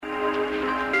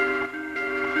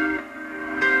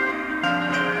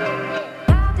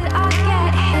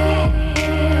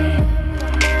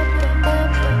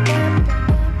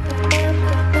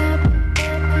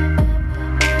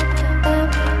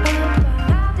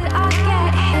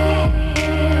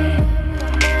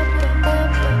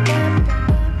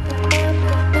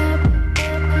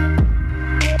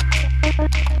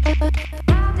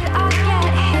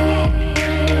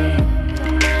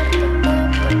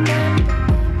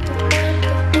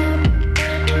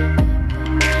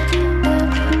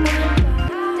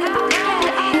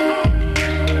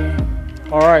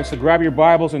right, so grab your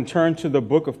Bibles and turn to the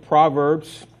book of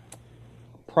Proverbs.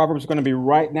 Proverbs is going to be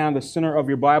right down the center of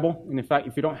your Bible. And in fact,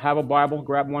 if you don't have a Bible,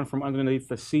 grab one from underneath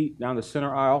the seat down the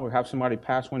center aisle or have somebody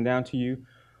pass one down to you.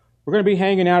 We're going to be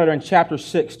hanging out in chapter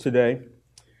 6 today.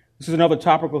 This is another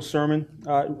topical sermon,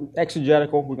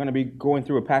 exegetical. We're going to be going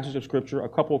through a passage of Scripture, a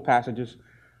couple of passages,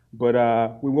 but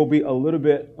we will be a little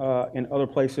bit in other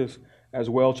places as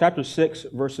well. Chapter 6,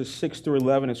 verses 6 through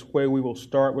 11 is where we will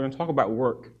start. We're going to talk about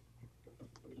work.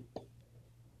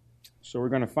 So we're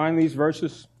going to find these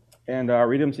verses and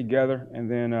read them together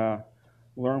and then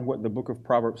learn what the book of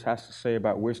Proverbs has to say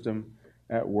about wisdom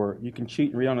at work. You can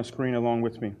cheat and read on the screen along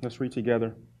with me. Let's read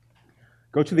together.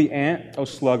 Go to the ant, O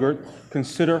sluggard,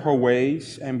 consider her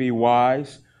ways and be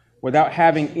wise. Without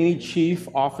having any chief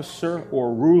officer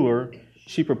or ruler,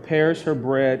 she prepares her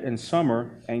bread in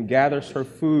summer and gathers her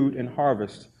food in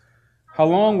harvest. How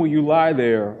long will you lie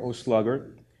there, O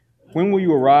sluggard? When will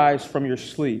you arise from your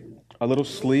sleep? A little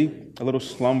sleep, a little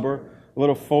slumber, a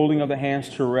little folding of the hands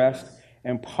to rest,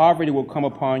 and poverty will come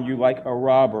upon you like a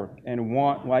robber, and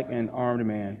want like an armed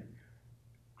man.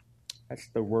 That's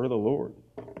the word of the Lord.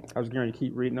 I was going to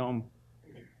keep reading on.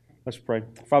 Let's pray.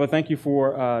 Father, thank you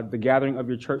for the gathering of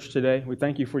your church today. We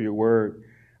thank you for your word.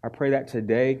 I pray that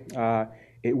today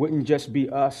it wouldn't just be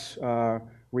us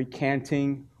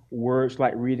recanting words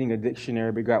like reading a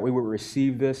dictionary, but God, we would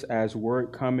receive this as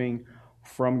word coming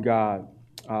from God.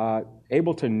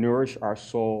 Able to nourish our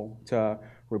soul, to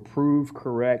reprove,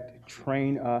 correct,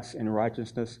 train us in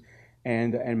righteousness,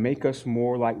 and make us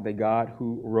more like the God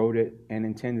who wrote it and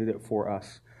intended it for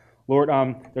us. Lord,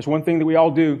 there's one thing that we all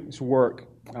do, it's work,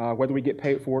 whether we get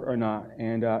paid for it or not.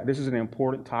 And this is an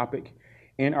important topic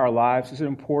in our lives. It's an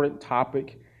important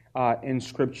topic in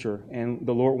Scripture, and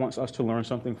the Lord wants us to learn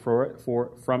something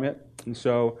from it. And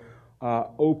so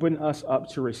open us up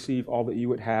to receive all that you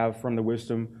would have from the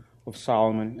wisdom of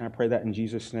Solomon. And I pray that in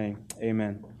Jesus' name.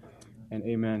 Amen and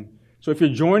amen. So if you're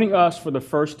joining us for the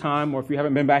first time, or if you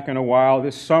haven't been back in a while,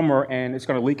 this summer, and it's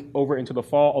going to leak over into the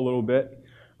fall a little bit,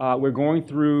 we're going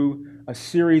through a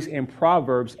series in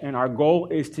Proverbs, and our goal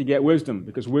is to get wisdom,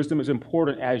 because wisdom is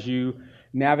important as you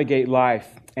navigate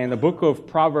life. And the book of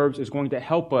Proverbs is going to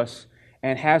help us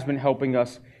and has been helping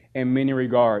us in many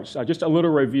regards. Just a little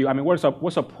review. I mean, what's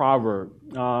a proverb?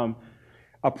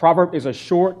 A proverb is a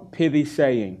short, pithy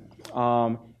saying.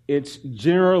 It's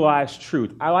generalized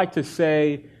truth. I like to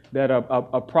say that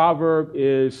a proverb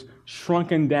is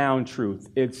shrunken down truth.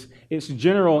 It's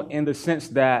general in the sense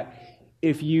that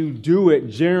if you do it,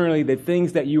 generally the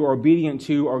things that you are obedient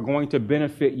to are going to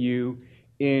benefit you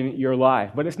in your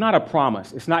life. But it's not a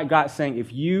promise. It's not God saying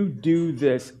if you do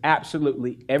this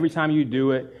absolutely every time you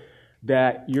do it,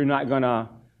 that you're not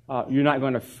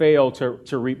gonna fail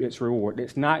to reap its reward.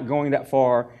 It's not going that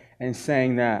far and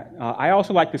saying that. I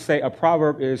also like to say a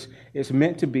proverb is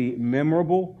meant to be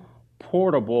memorable,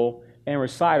 portable, and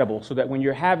recitable, so that when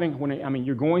you're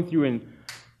going through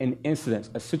an incident,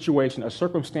 a situation, a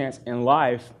circumstance in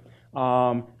life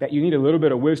that you need a little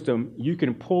bit of wisdom, you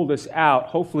can pull this out.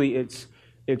 Hopefully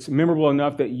it's memorable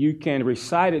enough that you can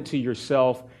recite it to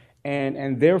yourself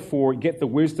and therefore get the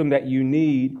wisdom that you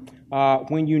need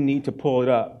when you need to pull it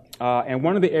up. And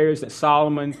one of the areas that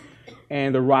Solomon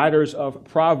and the writers of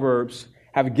Proverbs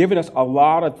have given us a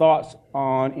lot of thoughts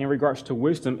on in regards to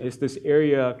wisdom is this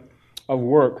area of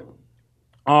work.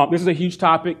 This is a huge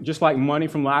topic, just like money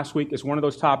from last week. It's one of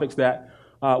those topics that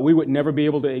we would never be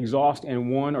able to exhaust in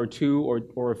one or two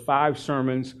or five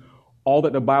sermons, all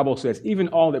that the Bible says, even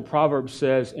all that Proverbs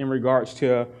says in regards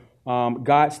to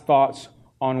God's thoughts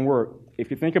on work.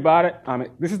 If you think about it,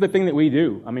 this is the thing that we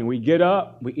do. We get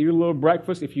up, we eat a little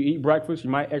breakfast. If you eat breakfast, you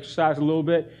might exercise a little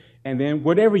bit. And then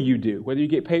whatever you do, whether you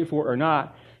get paid for it or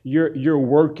not, you're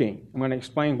working. I'm going to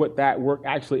explain what that work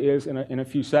actually is in a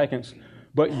few seconds.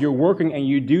 But you're working, and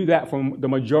you do that for the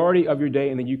majority of your day,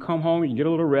 and then you come home, you get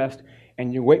a little rest,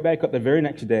 and you wake back up the very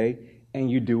next day, and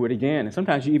you do it again. And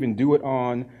sometimes you even do it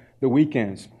on the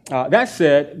weekends. That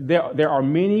said, there are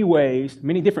many ways,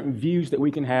 many different views that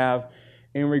we can have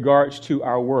in regards to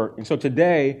our work. And so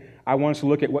today, I want us to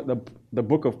look at what the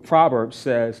book of Proverbs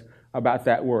says about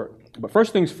that work. But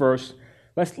first things first,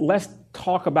 let's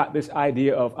talk about this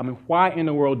idea of, why in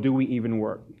the world do we even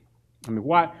work?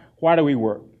 Why do we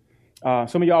work?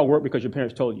 Some of y'all work because your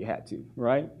parents told you had to,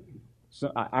 right? So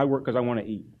I work because I want to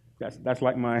eat. That's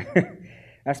like my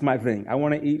that's my thing. I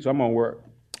want to eat, so I'm gonna work.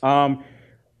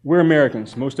 We're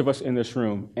Americans, most of us in this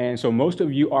room, and so most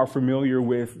of you are familiar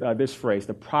with this phrase,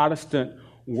 the Protestant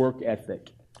work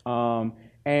ethic.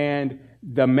 And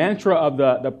the mantra of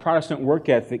the Protestant work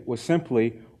ethic was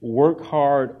simply work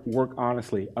hard, work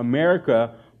honestly.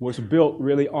 America was built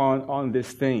really on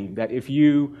this theme, that if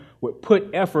you would put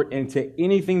effort into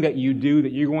anything that you do,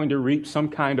 that you're going to reap some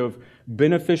kind of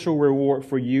beneficial reward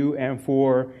for you and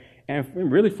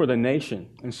really for the nation.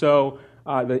 And so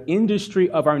the industry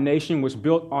of our nation was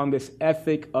built on this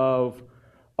ethic of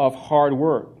hard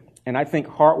work. And I think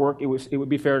hard work, it would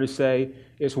be fair to say,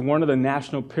 is one of the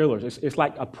national pillars. It's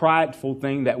like a prideful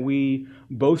thing that we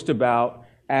boast about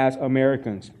as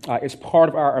Americans. It's part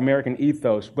of our American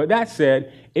ethos. But that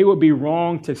said, it would be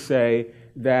wrong to say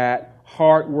that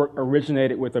hard work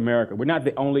originated with America. We're not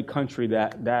the only country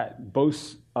that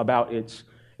boasts about its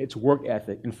work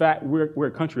ethic. In fact, we're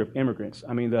a country of immigrants.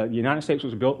 I mean, the United States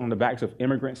was built on the backs of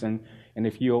immigrants and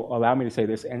if you'll allow me to say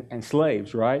this, and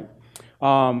slaves, right?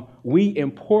 We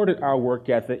imported our work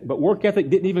ethic, but work ethic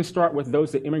didn't even start with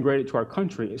those that immigrated to our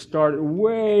country. It started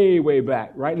way, way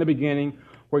back, right in the beginning,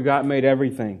 where God made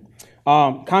everything.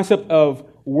 Concept of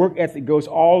work ethic goes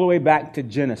all the way back to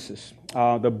Genesis,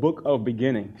 the book of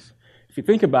beginnings. If you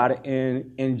think about it,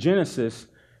 in Genesis,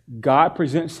 God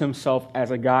presents himself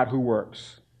as a God who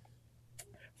works.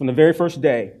 From the very first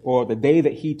day, or the day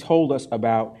that he told us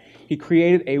about, he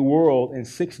created a world in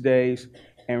 6 days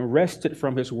and rested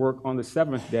from his work on the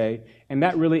seventh day. And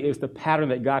that really is the pattern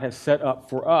that God has set up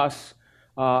for us,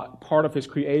 part of his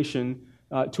creation,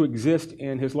 to exist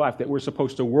in his life, that we're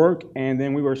supposed to work, and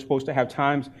then we were supposed to have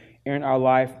times in our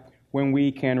life when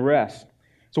we can rest.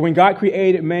 So when God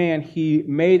created man, he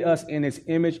made us in his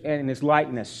image and in his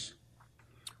likeness.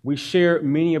 We share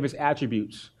many of his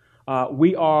attributes.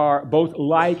 We are both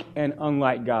like and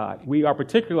unlike God. We are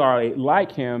particularly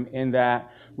like him in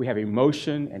that we have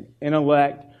emotion and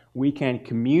intellect. We can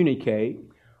communicate.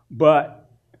 But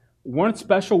one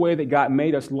special way that God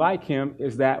made us like him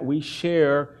is that we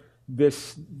share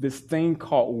this thing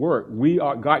called work.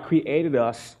 God created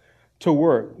us to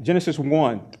work. Genesis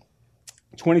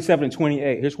 1:27 and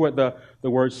 28. Here's what the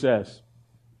word says.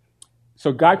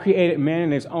 So God created man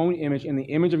in his own image. In the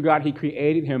image of God, he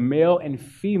created him. Male and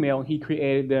female, he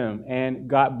created them. And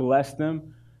God blessed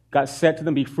them. God said to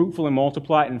them, be fruitful and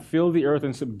multiply and fill the earth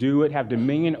and subdue it. Have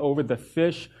dominion over the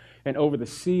fish and over the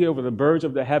sea, over the birds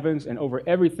of the heavens, and over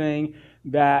everything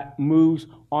that moves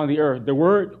on the earth. The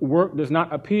word work does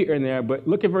not appear in there, but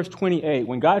look at verse 28.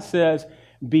 When God says,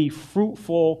 be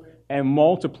fruitful and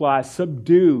multiply,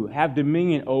 subdue, have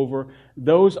dominion over,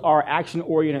 those are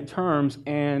action-oriented terms,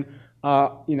 and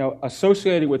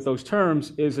associated with those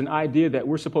terms is an idea that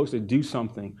we're supposed to do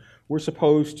something. We're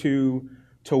supposed to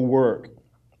work.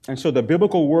 And so the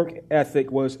biblical work ethic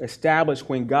was established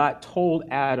when God told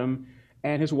Adam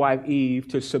and his wife Eve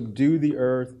to subdue the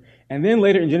earth. And then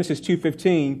later in Genesis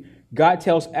 2:15, God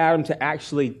tells Adam to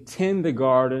actually tend the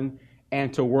garden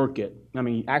and to work it. I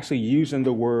mean, actually using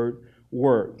the word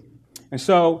work. And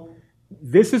so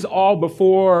this is all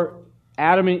before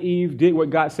Adam and Eve did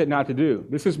what God said not to do.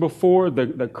 This is before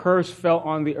the curse fell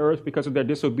on the earth because of their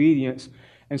disobedience.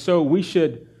 And so we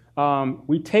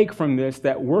take from this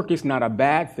that work is not a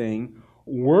bad thing.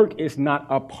 Work is not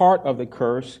a part of the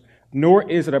curse, nor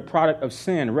is it a product of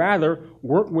sin. Rather,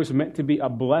 work was meant to be a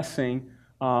blessing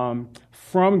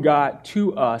from God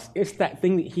to us. It's that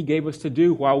thing that he gave us to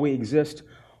do while we exist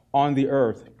on the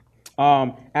earth.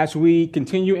 As we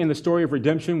continue in the story of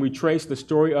redemption, we trace the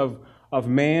story of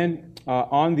man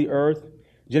on the earth.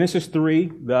 Genesis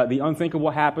 3, the unthinkable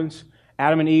happens.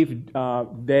 Adam and Eve,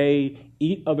 they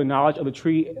eat of the knowledge of the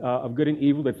tree of good and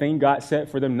evil, the thing God said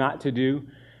for them not to do.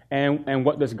 And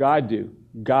what does God do?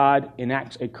 God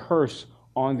enacts a curse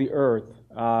on the earth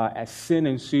as sin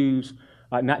ensues,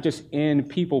 not just in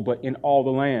people, but in all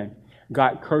the land.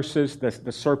 God curses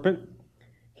the serpent.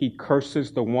 He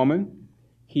curses the woman.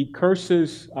 He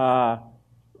curses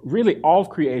really all of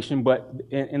creation, but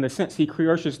in the sense he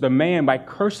curses the man by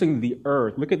cursing the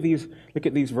earth. Look at these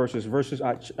verses.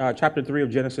 Chapter 3 of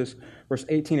Genesis, verse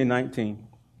 18 and 19.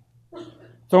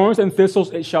 Thorns and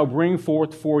thistles it shall bring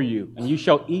forth for you, and you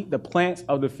shall eat the plants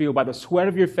of the field. By the sweat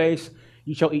of your face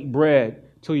you shall eat bread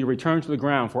till you return to the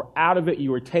ground. For out of it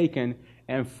you were taken,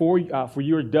 and for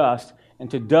your dust,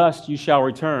 and to dust you shall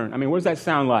return. I mean, what does that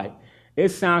sound like? It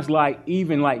sounds like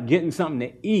even like getting something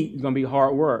to eat is going to be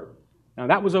hard work. Now,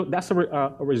 that's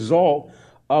a result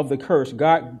of the curse.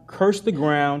 God cursed the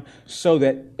ground so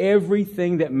that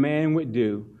everything that man would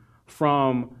do,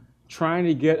 from trying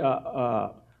to get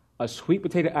a sweet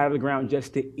potato out of the ground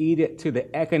just to eat it, to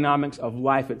the economics of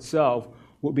life itself,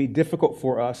 would be difficult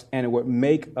for us, and it would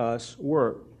make us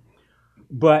work.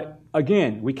 But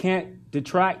again, we can't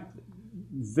detract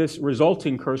this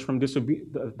resulting curse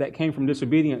that came from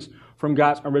disobedience from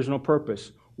God's original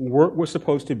purpose. Work was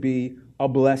supposed to be a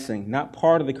blessing, not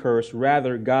part of the curse.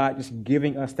 Rather, God just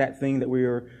giving us that thing that we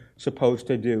are supposed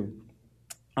to do.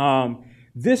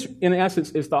 This, in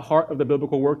essence, is the heart of the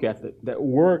biblical work ethic, that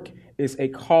work is a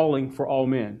calling for all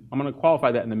men. I'm going to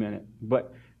qualify that in a minute,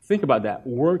 but think about that.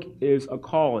 Work is a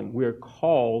calling. We are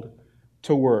called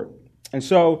to work. And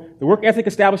so the work ethic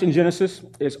established in Genesis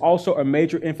is also a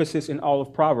major emphasis in all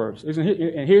of Proverbs.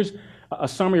 And here's a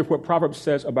summary of what Proverbs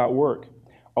says about work.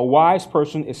 A wise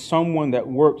person is someone that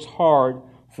works hard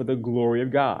for the glory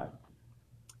of God.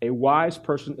 A wise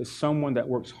person is someone that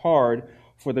works hard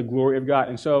for the glory of God.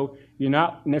 And so you're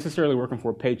not necessarily working for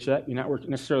a paycheck. You're not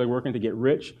necessarily working to get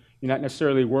rich. You're not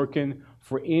necessarily working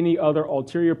for any other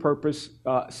ulterior purpose,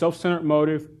 self-centered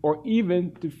motive, or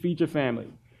even to feed your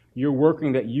family. You're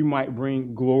working that you might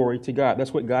bring glory to God.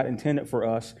 That's what God intended for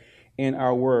us in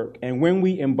our work. And when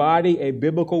we embody a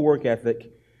biblical work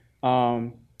ethic,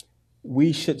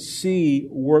 we should see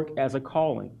work as a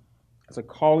calling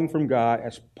from God,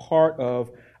 as part of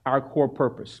our core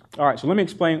purpose. All right, so let me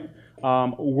explain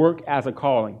work as a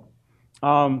calling.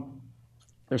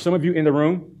 There's some of you in the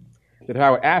room that if I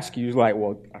would ask you, is like,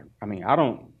 well, I mean, I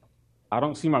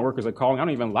don't see my work as a calling. I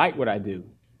don't even like what I do.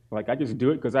 Like, I just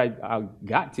do it because I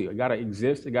got to. I got to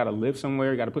exist. I got to live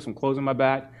somewhere. I got to put some clothes on my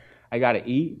back. I got to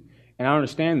eat. And I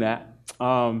understand that.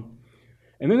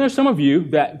 And then there's some of you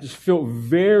that just feel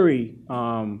very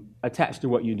attached to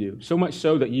what you do, so much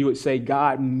so that you would say,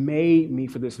 God made me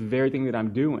for this very thing that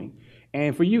I'm doing.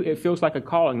 And for you, it feels like a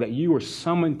calling, that you were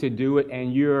summoned to do it,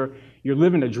 and you're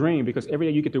living a dream, because every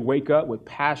day you get to wake up with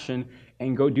passion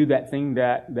and go do that thing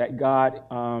that God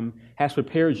has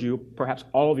prepared you, perhaps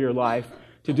all of your life,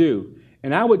 to do.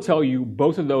 And I would tell you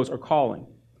both of those are calling.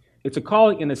 It's a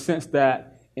calling in the sense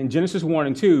that in Genesis 1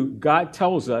 and 2, God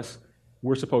tells us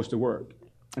we're supposed to work.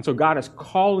 And so God is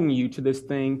calling you to this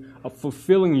thing of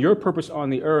fulfilling your purpose on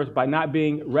the earth by not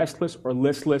being restless or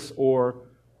listless or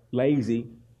lazy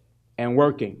and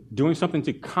working, doing something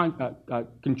to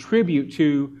contribute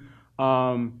to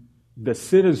the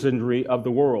citizenry of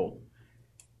the world.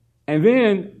 And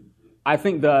then I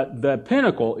think the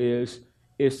pinnacle is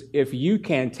if you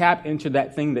can tap into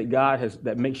that thing that God has,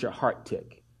 that makes your heart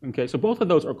tick. Okay, so both of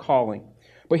those are calling.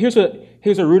 But here's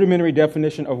a rudimentary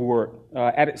definition of work.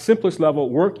 At its simplest level,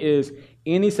 work is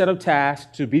any set of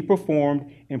tasks to be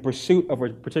performed in pursuit of a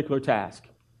particular task.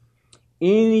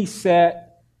 Any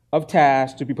set of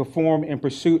tasks to be performed in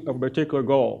pursuit of a particular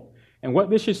goal. And what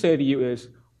this should say to you is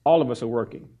all of us are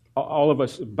working. All of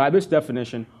us, by this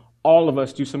definition, all of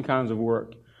us do some kinds of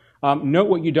work. Note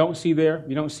what you don't see there.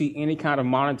 You don't see any kind of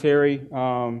monetary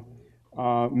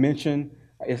mention.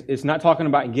 It's not talking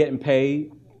about getting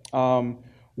paid.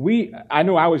 I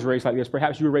know I was raised like this.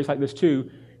 Perhaps you were raised like this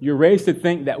too. You're raised to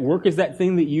think that work is that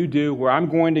thing that you do where I'm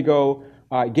going to go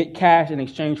get cash in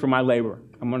exchange for my labor.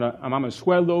 I'm gonna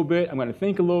sweat a little bit. I'm gonna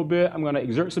think a little bit. I'm gonna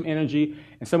exert some energy,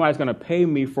 and somebody's gonna pay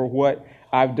me for what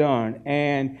I've done.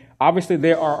 And obviously,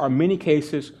 there are many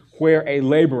cases where a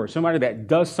laborer, somebody that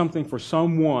does something for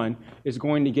someone, is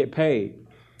going to get paid.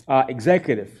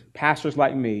 Executives, pastors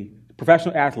like me,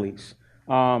 professional athletes,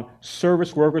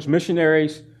 service workers,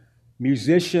 missionaries,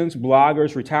 musicians,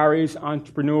 bloggers, retirees,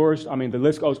 entrepreneurs. I mean, the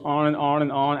list goes on and on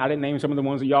and on. I didn't name some of the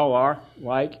ones that y'all are.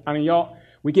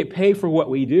 We get paid for what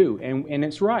we do. And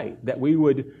it's right that we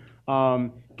would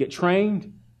get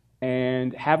trained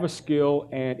and have a skill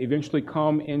and eventually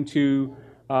come into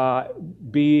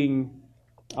being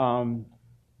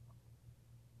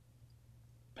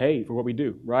paid for what we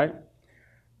do, right?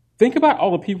 Think about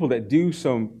all the people that do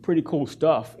some pretty cool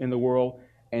stuff in the world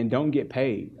and don't get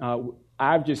paid.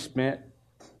 I've just spent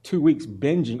 2 weeks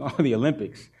binging on the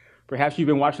Olympics. Perhaps you've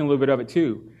been watching a little bit of it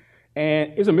too.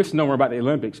 And it's a misnomer about the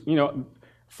Olympics. You know,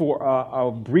 for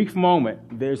a brief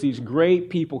moment, there's these great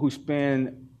people who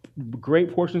spend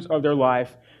great portions of their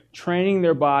life training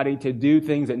their body to do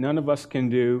things that none of us can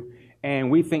do. And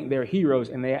we think they're heroes,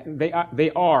 and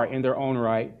they are in their own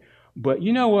right. But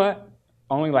you know what?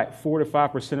 Only like 4 to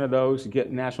 5% of those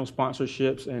get national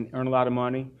sponsorships and earn a lot of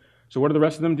money. So what do the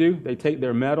rest of them do? They take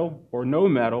their medal or no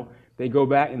medal, they go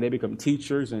back and they become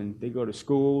teachers, and they go to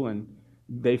school, and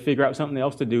they figure out something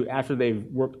else to do after they've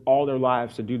worked all their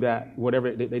lives to do that,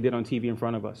 whatever they did on TV in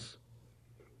front of us.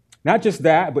 Not just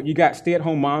that, but you got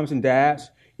stay-at-home moms and dads.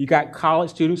 You got college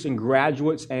students and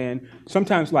graduates, and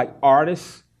sometimes like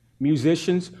artists,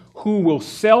 musicians who will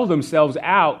sell themselves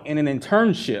out in an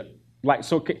internship. Like,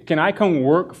 so can I come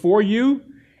work for you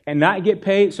and not get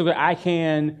paid so that I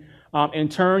can, in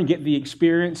turn, get the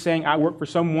experience saying I work for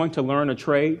someone to learn a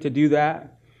trade to do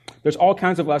that? There's all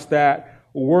kinds of us that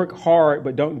work hard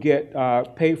but don't get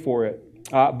paid for it.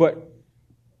 But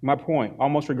my point,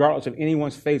 almost regardless of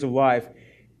anyone's phase of life,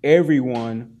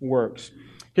 everyone works.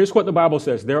 Here's what the Bible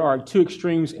says. There are two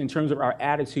extremes in terms of our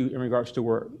attitude in regards to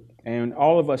work. And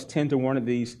all of us tend to one of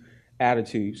these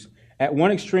attitudes. At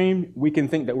one extreme, we can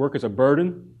think that work is a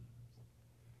burden.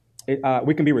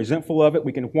 We can be resentful of it.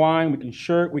 We can whine. We can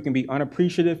shirk. We can be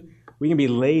unappreciative. We can be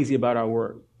lazy about our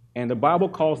work. And the Bible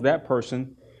calls that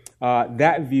person,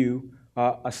 that view,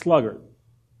 a sluggard.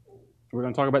 We're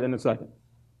going to talk about that in a second.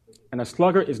 And a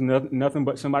sluggard is nothing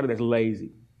but somebody that's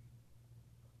lazy.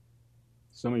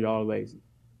 Some of y'all are lazy.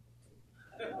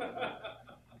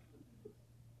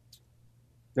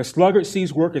 The sluggard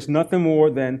sees work as nothing more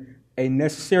than a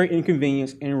necessary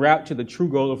inconvenience en route to the true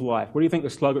goal of life. What do you think the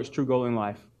sluggard's true goal in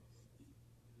life?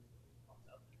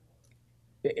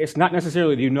 It's not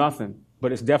necessarily to do nothing,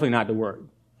 but it's definitely not to work.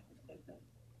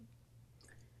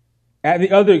 At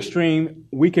the other extreme,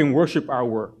 we can worship our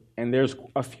work. And there's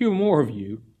a few more of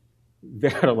you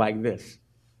that are like this.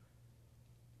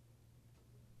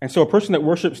 And so a person that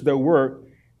worships their work,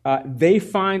 they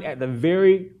find at the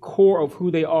very core of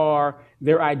who they are,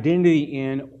 their identity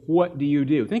in what do you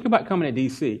do. Think about coming to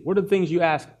D.C. What are the things you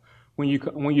ask when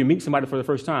you meet somebody for the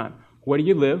first time? Where do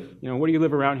you live? Where do you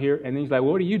live around here? And then he's like,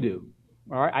 well, what do you do?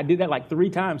 All right, I did that like 3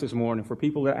 times this morning for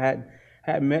people that I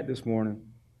hadn't met this morning.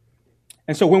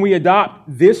 And so when we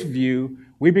adopt this view,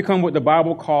 we become what the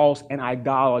Bible calls an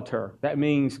idolater. That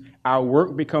means our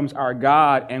work becomes our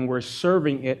God and we're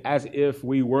serving it as if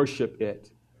we worship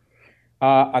it.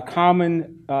 A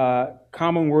common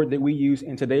word that we use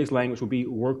in today's language would be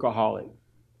workaholic.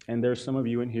 And there's some of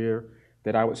you in here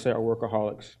that I would say are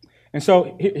workaholics. And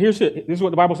so this is what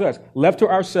the Bible says. Left to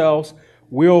ourselves,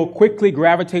 we'll quickly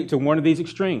gravitate to one of these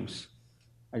extremes.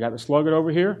 I got the sluggard over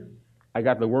here. I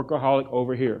got the workaholic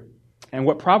over here. And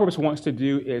what Proverbs wants to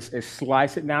do is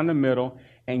slice it down the middle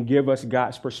and give us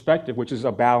God's perspective, which is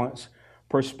a balanced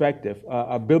perspective,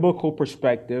 a biblical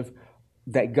perspective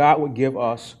that God would give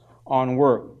us on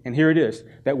work. And here it is,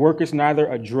 that work is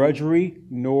neither a drudgery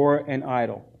nor an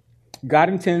idol. God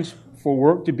intends for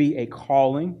work to be a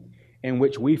calling in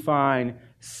which we find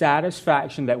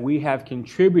satisfaction that we have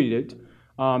contributed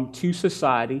to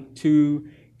society, to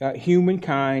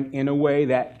humankind in a way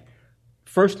that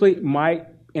firstly might,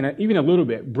 even a little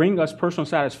bit, bring us personal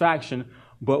satisfaction,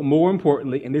 but more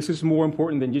importantly, and this is more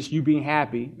important than just you being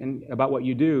happy and about what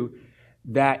you do,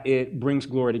 that it brings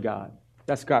glory to God.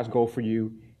 That's God's goal for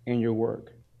you in your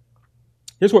work.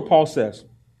 Here's what Paul says.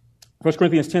 1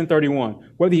 Corinthians 10:31.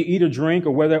 Whether you eat or drink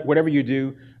or whatever you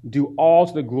do all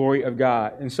to the glory of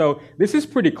God. And so this is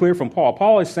pretty clear from Paul.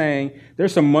 Paul is saying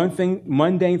there's some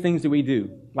mundane things that we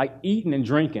do, like eating and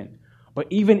drinking. But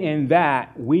even in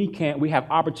that, we have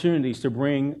opportunities to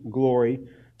bring glory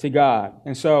to God.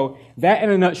 And so that in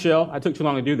a nutshell, I took too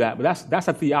long to do that, but that's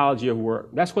a theology of work.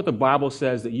 That's what the Bible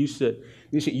says that you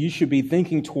should be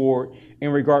thinking toward in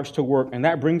regards to work. And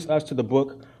that brings us to the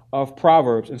book of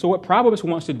Proverbs. And so what Proverbs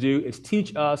wants to do is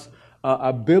teach us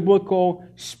a biblical,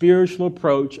 spiritual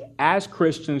approach as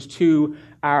Christians to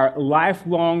our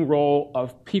lifelong role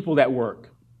of people that work.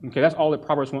 Okay, that's all that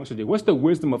Proverbs wants to do. What's the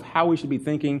wisdom of how we should be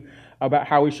thinking about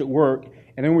how we should work?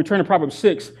 And then when we turn to Proverbs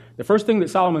 6, the first thing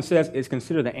that Solomon says is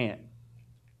consider the ant.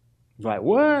 He's like,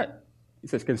 what? He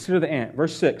says, consider the ant.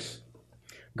 Verse 6.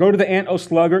 Go to the ant, O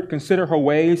sluggard, consider her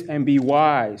ways and be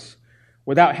wise.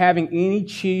 Without having any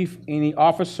chief, any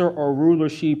officer or ruler,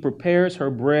 she prepares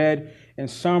her bread in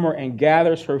summer and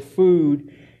gathers her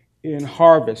food in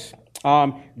harvest.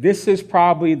 This is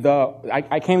probably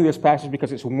I came to this passage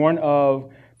because it's one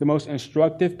of the most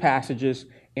instructive passages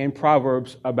in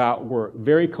Proverbs about work.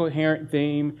 Very coherent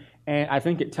theme, and I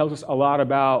think it tells us a lot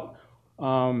about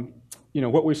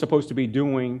what we're supposed to be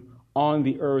doing on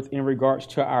the earth in regards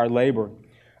to our labor.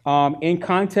 In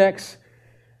context,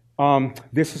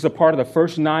 this is a part of the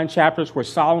first 9 chapters where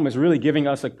Solomon is really giving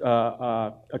us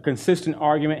a consistent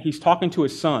argument. He's talking to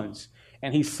his sons,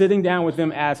 and he's sitting down with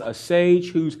them as a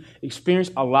sage who's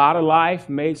experienced a lot of life,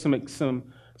 made some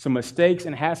mistakes,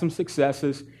 and had some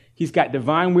successes. He's got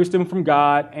divine wisdom from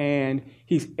God, and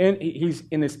he's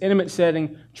in this intimate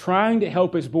setting trying to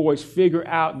help his boys figure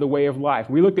out the way of life.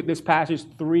 We looked at this passage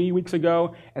 3 weeks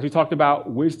ago as we talked about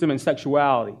wisdom and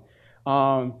sexuality.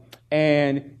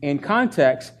 And in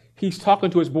context, he's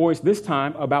talking to his boys this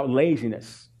time about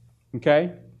laziness,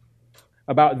 okay?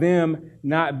 About them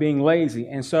not being lazy.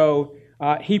 And so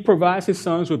he provides his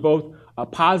sons with both a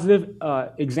positive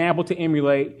example to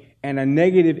emulate and a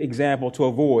negative example to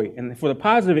avoid. And for the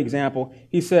positive example,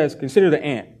 he says, consider the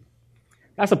ant.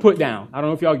 That's a put down. I don't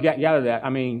know if y'all gather that.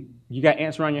 I mean, you got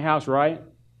ants around your house, right?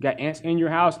 You got ants in your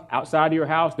house, outside of your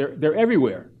house. They're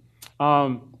everywhere.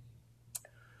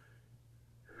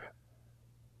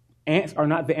 ants are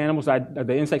not the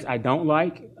the insects I don't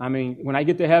like. I mean, when I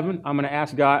get to heaven, I'm going to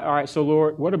ask God, all right, so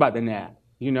Lord, what about the gnat?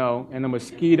 You know, and the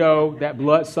mosquito, that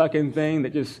blood-sucking thing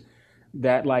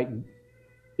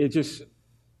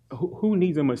who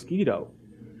needs a mosquito?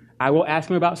 I will ask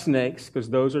him about snakes because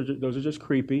those are just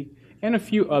creepy, and a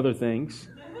few other things.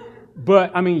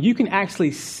 But I mean, you can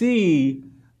actually see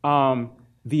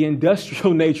the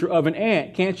industrial nature of an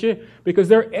ant, can't you? Because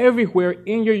they're everywhere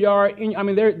in your yard.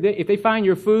 If they find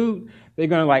your food, they're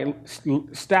going to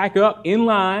stack up in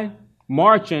line,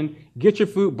 marching, get your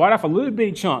food, bite off a little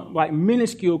bitty chunk, like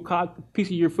minuscule piece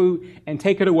of your food, and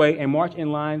take it away and march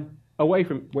in line away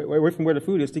from where the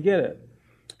food is to get it.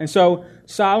 And so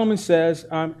Solomon says,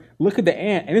 look at the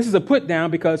ant. And this is a put down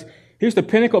because here's the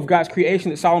pinnacle of God's creation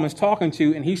that Solomon's talking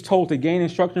to, and he's told to gain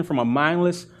instruction from a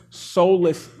mindless,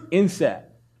 soulless insect.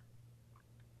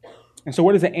 And so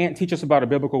what does the ant teach us about a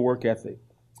biblical work ethic?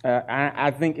 I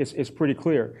think it's pretty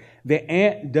clear. The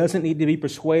ant doesn't need to be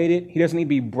persuaded. He doesn't need to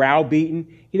be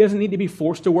browbeaten. He doesn't need to be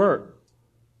forced to work.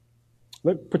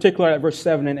 Look particularly at verse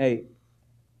 7 and 8.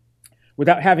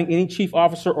 Without having any chief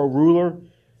officer or ruler,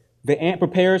 the ant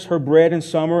prepares her bread in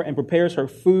summer and prepares her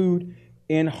food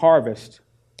in harvest.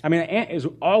 I mean, the ant is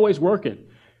always working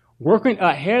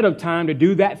ahead of time to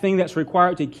do that thing that's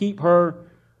required to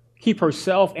keep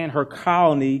herself and her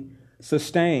colony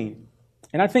sustained.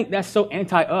 And I think that's so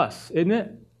anti-us, isn't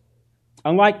it?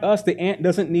 Unlike us, the ant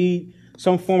doesn't need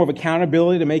some form of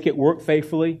accountability to make it work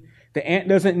faithfully. The ant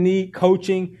doesn't need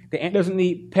coaching. The ant doesn't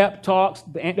need pep talks.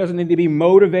 The ant doesn't need to be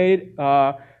motivated,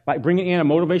 like bringing in a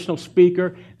motivational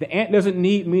speaker. The ant doesn't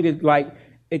need me to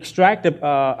extract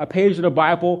a page of the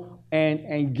Bible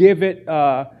and give it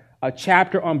a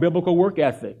chapter on biblical work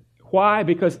ethic. Why?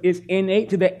 Because it's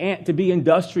innate to the ant to be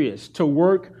industrious, to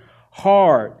work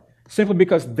hard, simply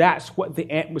because that's what the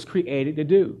ant was created to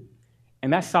do.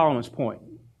 And that's Solomon's point.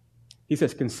 He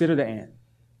says, consider the ant.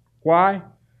 Why?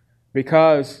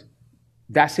 Because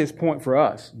that's his point for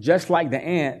us. Just like the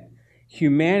ant,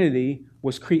 humanity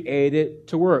was created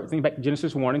to work. Think back to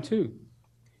Genesis 1 and 2.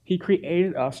 He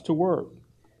created us to work.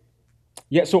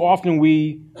 Yet so often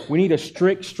we need a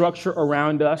strict structure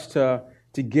around us to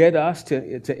get us, to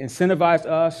incentivize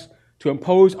us, to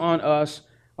impose on us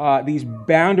these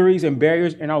boundaries and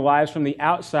barriers in our lives from the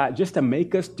outside just to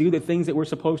make us do the things that we're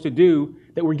supposed to do,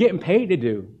 that we're getting paid to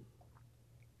do.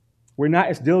 We're not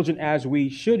as diligent as we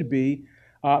should be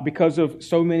because of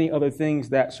so many other things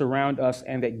that surround us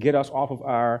and that get us off of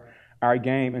our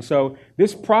game. And so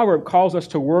this proverb calls us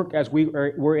to work as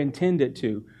we're intended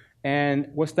to. And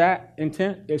what's that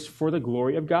intent? It's for the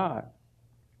glory of God.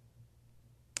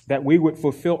 That we would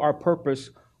fulfill our purpose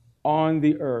on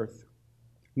the earth.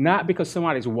 Not because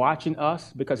somebody's watching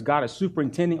us, because God is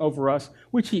superintending over us,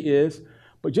 which he is,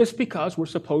 but just because we're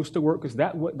supposed to work, because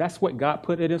that's what God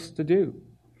put in us to do.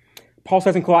 Paul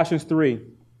says in Colossians 3,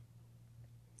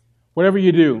 whatever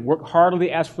you do, work heartily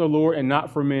as for the Lord and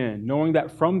not for men, knowing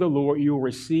that from the Lord you will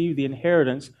receive the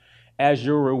inheritance as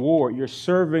your reward. You're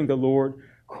serving the Lord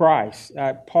Christ.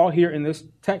 Paul here in this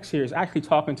text here is actually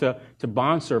talking to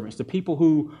bondservants, to people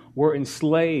who were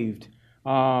enslaved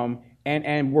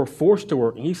and were forced to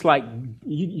work. And he's like,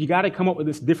 you got to come up with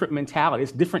this different mentality,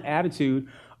 this different attitude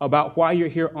about why you're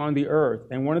here on the earth.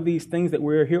 And one of these things that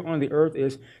we're here on the earth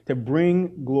is to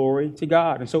bring glory to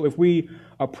God. And so if we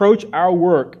approach our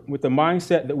work with the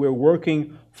mindset that we're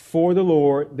working for the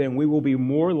Lord, then we will be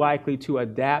more likely to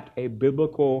adapt a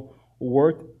biblical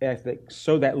work ethic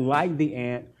so that, like the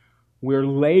ant, we're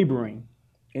laboring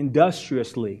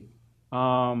industriously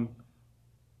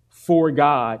for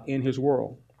God in his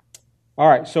world. All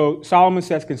right, so Solomon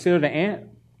says, consider the ant,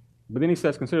 but then he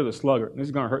says, consider the sluggard. This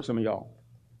is going to hurt some of y'all.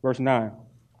 Verse 9.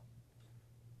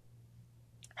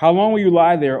 How long will you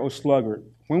lie there, O sluggard?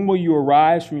 When will you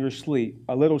arise from your sleep?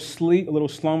 A little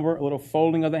slumber, a little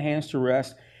folding of the hands to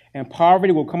rest, and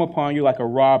poverty will come upon you like a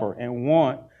robber, and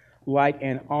want like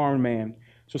an armed man.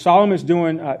 So Solomon is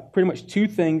doing pretty much two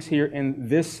things here in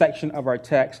this section of our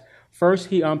text. First,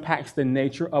 he unpacks the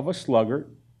nature of a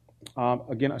sluggard.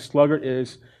 Again, a sluggard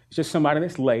is just somebody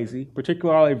that's lazy,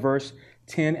 particularly verse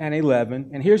 10 and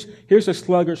 11. And here's a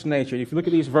sluggard's nature. If you look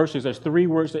at these verses, there's three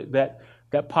words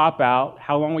that pop out.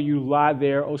 How long will you lie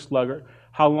there, O sluggard?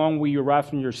 How long will you arise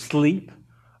from your sleep?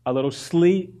 A little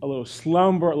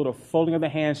slumber, a little folding of the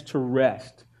hands to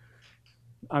rest.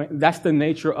 I mean, that's the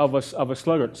nature of a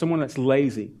sluggard, someone that's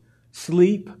lazy.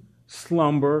 Sleep,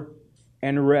 slumber,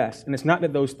 and rest. And it's not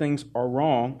that those things are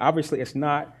wrong. Obviously, it's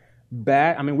not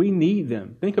bad. I mean, we need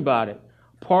them. Think about it.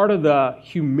 Part of the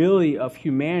humility of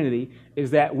humanity is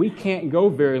that we can't go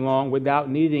very long without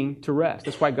needing to rest.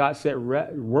 That's why God said,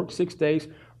 work 6 days,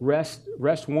 rest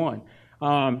one.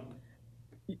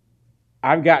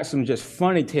 I've got some just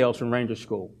funny tales from Ranger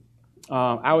School.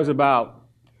 I was about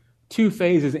 2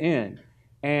 phases in,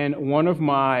 and one of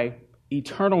my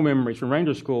eternal memories from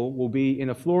Ranger School will be in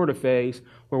the Florida phase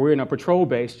where we're in a patrol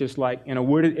base, just like in a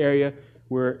wooded area.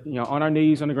 We're on our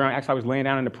knees on the ground. Actually, I was laying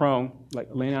down in the prone, like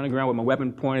laying down on the ground with my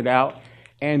weapon pointed out,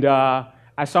 and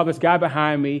I saw this guy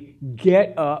behind me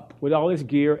get up with all his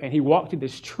gear, and he walked to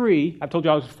this tree. I've told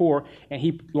you all this before, and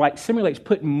he like simulates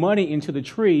putting money into the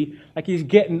tree, like he's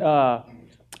getting a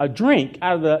drink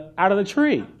out of the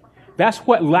tree. That's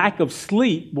what lack of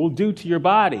sleep will do to your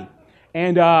body.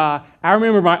 And I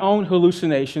remember my own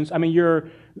hallucinations. I mean,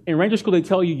 in Ranger School, they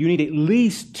tell you need at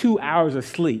least 2 hours of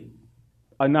sleep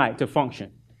a night to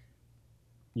function.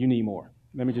 You need more.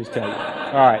 Let me just tell you.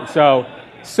 All right.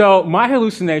 So my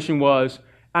hallucination was,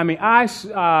 I mean, I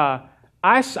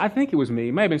think it was me.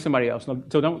 It may have been somebody else. So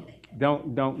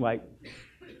don't like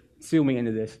seal me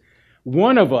into this.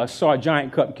 One of us saw a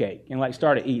giant cupcake and like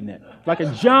started eating it. Like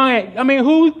a giant, I mean,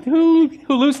 who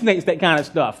hallucinates that kind of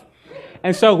stuff?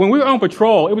 And so when we were on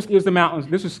patrol, it was the mountains.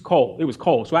 This was cold. It was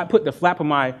cold. So I put the flap of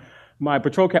my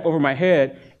patrol cap over my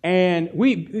head, and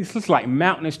this was like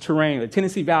mountainous terrain, the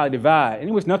Tennessee Valley Divide, and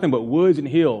it was nothing but woods and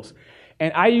hills.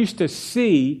 And I used to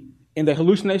see in the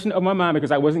hallucination of my mind,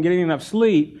 because I wasn't getting enough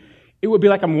sleep, it would be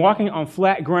like I'm walking on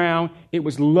flat ground. It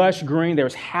was lush green. There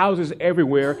was houses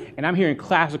everywhere, and I'm hearing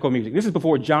classical music. This is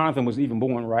before Jonathan was even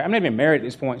born, right? I'm not even married at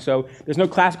this point, so there's no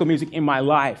classical music in my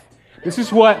life. This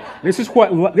is what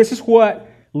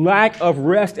lack of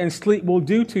rest and sleep will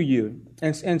do to you.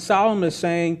 And Solomon is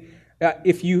saying,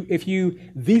 if you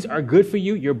these are good for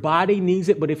you, your body needs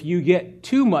it, but if you get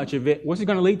too much of it, what's it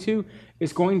going to lead to?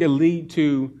 It's going to lead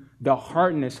to the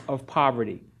hardness of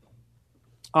poverty.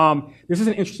 This is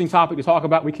an interesting topic to talk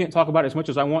about. We can't talk about it as much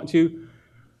as I want to.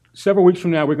 Several weeks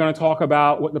from now, we're going to talk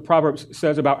about what the Proverbs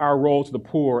says about our role to the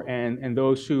poor and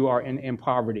those who are in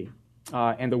poverty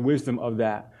and the wisdom of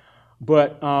that.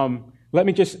 But let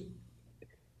me just,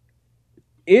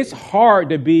 it's hard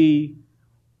to be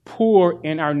poor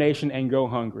in our nation and go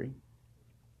hungry.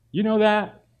 You know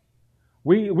that?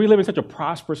 We live in such a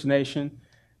prosperous nation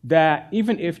that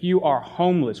even if you are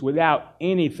homeless without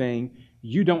anything,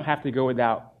 you don't have to go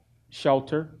without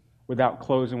shelter, without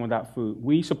clothes, and without food.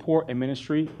 We support a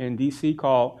ministry in D.C.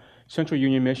 called Central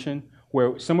Union Mission,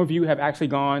 where some of you have actually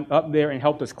gone up there and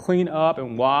helped us clean up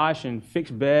and wash and fix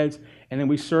beds, and then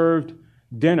we served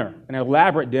dinner, an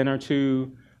elaborate dinner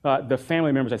to the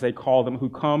family members, as they call them, who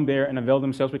come there and avail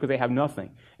themselves because they have nothing.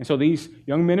 And so these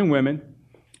young men and women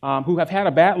who have had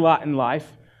a bad lot in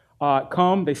life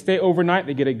come, they stay overnight,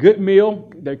 they get a good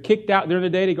meal, they're kicked out during the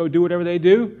day to go do whatever they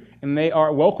do, and they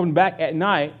are welcomed back at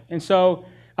night. And so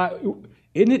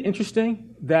isn't it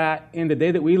interesting that in the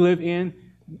day that we live in,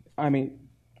 I mean,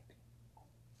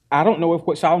 I don't know if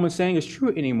what Solomon's saying is true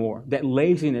anymore, that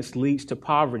laziness leads to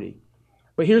poverty.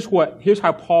 But here's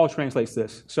how Paul translates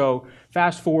this. So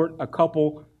fast forward a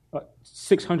couple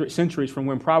 600 centuries from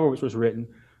when Proverbs was written,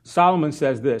 Solomon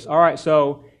says this. All right,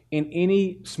 so in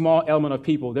any small element of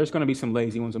people, there's going to be some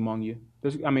lazy ones among you.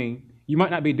 You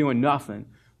might not be doing nothing,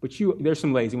 but there's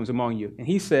some lazy ones among you. And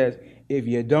he says, if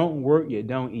you don't work, you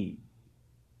don't eat.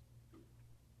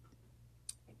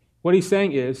 What he's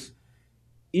saying is,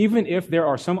 even if there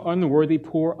are some unworthy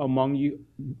poor among you,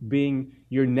 being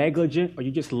you're negligent or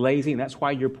you're just lazy, and that's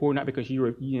why you're poor, not because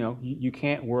you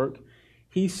can't work.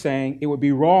 He's saying it would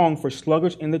be wrong for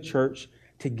sluggards in the church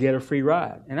to get a free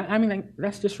ride. And I mean,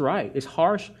 that's just right. It's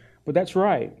harsh, but that's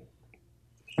right.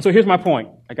 So here's my point.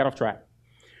 I got off track.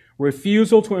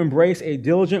 Refusal to embrace a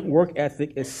diligent work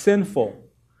ethic is sinful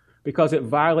because it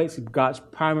violates God's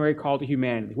primary call to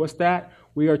humanity. What's that?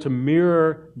 We are to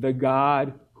mirror the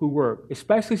God who work,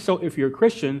 especially so if you're a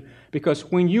Christian, because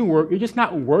when you work, you're just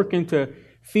not working to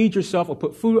feed yourself or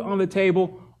put food on the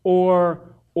table or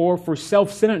for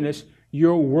self-centeredness.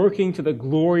 You're working to the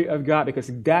glory of God because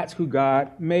that's who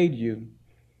God made you.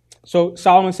 So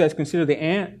Solomon says, consider the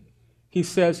ant. He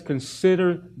says,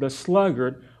 consider the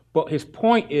sluggard. But his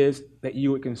point is that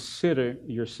you would consider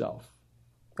yourself.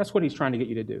 That's what he's trying to get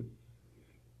you to do.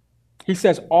 He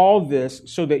says all this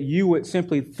so that you would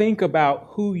simply think about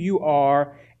who you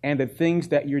are and the things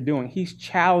that you're doing. He's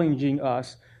challenging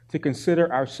us to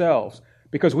consider ourselves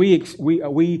because we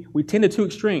tend to two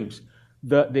extremes,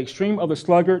 the extreme of the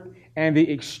sluggard and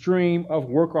the extreme of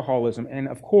workaholism. And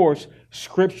of course,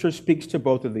 Scripture speaks to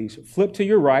both of these. Flip to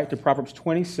your right to Proverbs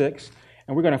 26,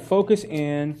 and we're going to focus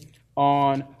in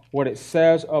on what it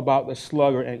says about the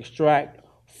sluggard and extract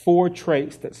 4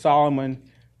 traits that Solomon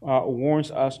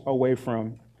warns us away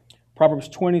from. Proverbs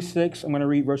 26, I'm going to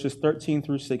read verses 13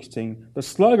 through 16. The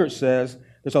sluggard says,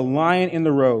 there's a lion in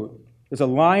the road. There's a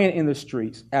lion in the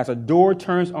streets. As a door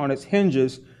turns on its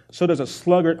hinges, so does a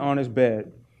sluggard on his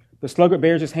bed. The sluggard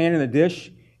bears his hand in the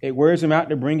dish. It wears him out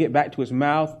to bring it back to his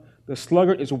mouth. The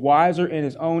sluggard is wiser in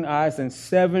his own eyes than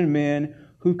 7 men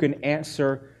who can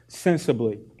answer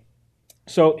sensibly.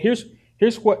 So here's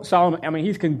what Solomon,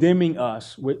 he's condemning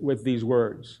us with these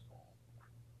words.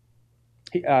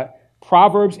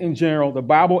 Proverbs in general, the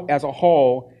Bible as a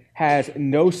whole, has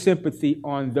no sympathy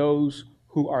on those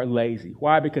who are lazy.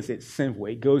 Why? Because it's sinful.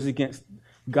 It goes against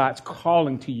God's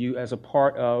calling to you as a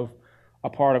part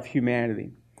of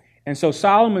humanity. And so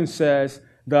Solomon says,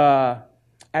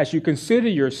 as you consider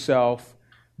yourself,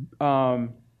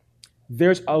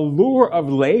 there's a lure of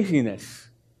laziness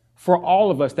for all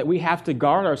of us that we have to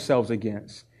guard ourselves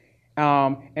against.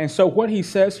 And so what he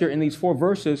says here in these 4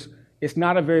 verses is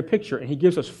not a very picture. And he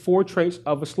gives us 4 traits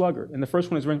of a sluggard. And the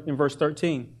first one is in verse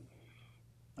 13.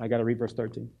 I got to read verse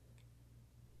 13.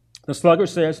 The sluggard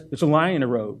says, there's a lion in the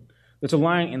road. There's a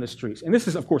lion in the streets. And this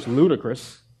is, of course,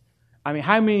 ludicrous.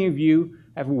 How many of you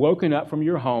have woken up from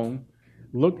your home,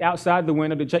 looked outside the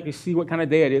window to check to see what kind of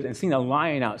day it is, and seen a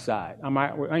lion outside?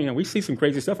 We see some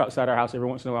crazy stuff outside our house every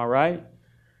once in a while, right?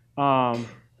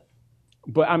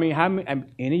 But how many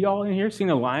of y'all in here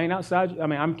seen a lion outside?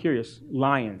 I'm curious.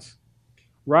 Lions,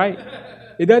 right?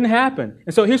 It doesn't happen.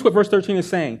 And so here's what verse 13 is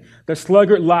saying. The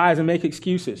sluggard lies and makes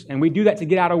excuses, and we do that to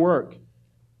get out of work.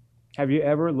 Have you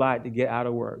ever lied to get out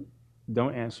of work?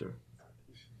 Don't answer.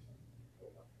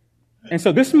 And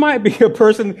so this might be a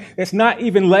person that's not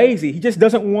even lazy. He just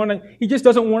doesn't want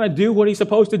to do what he's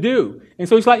supposed to do. And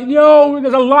so he's like,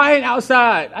 there's a lion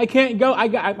outside. I can't go.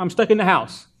 I'm stuck in the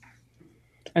house.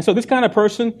 And so this kind of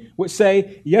person would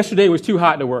say, yesterday was too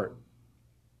hot to work.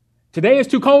 Today is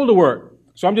too cold to work.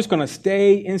 So I'm just going to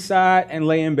stay inside and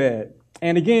lay in bed.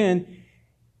 And again,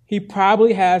 he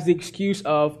probably has the excuse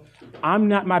of, I'm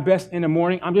not my best in the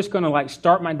morning. I'm just going to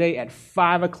start my day at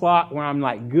 5 o'clock when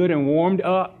I'm good and warmed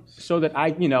up so that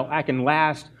I can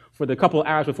last for the couple of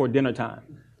hours before dinner time.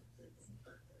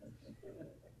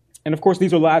 And of course,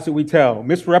 these are lies that we tell,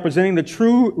 misrepresenting the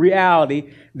true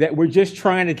reality that we're just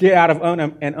trying to get out of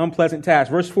an unpleasant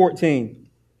task. Verse 14,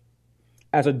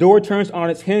 as a door turns on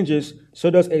its hinges,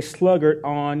 so does a sluggard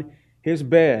on his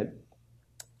bed.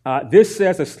 This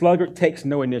says a sluggard takes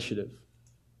no initiative.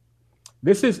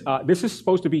 This is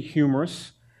supposed to be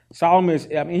humorous.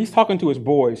 Solomon he's talking to his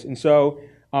boys, and so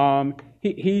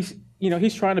he's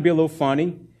trying to be a little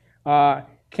funny.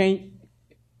 Can you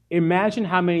imagine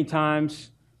how many times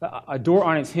a door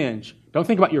on its hinge? Don't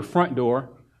think about your front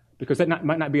door, because that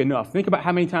might not be enough. Think about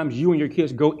how many times you and your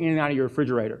kids go in and out of your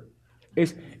refrigerator.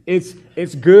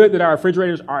 It's good that our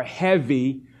refrigerators are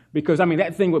heavy, because,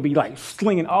 that thing would be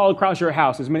slinging all across your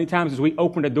house as many times as we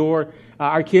open the door.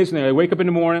 Our kids, they wake up in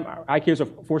the morning. Our kids are,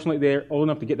 fortunately, they're old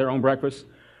enough to get their own breakfast.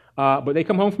 But they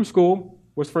come home from school.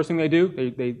 What's the first thing they do?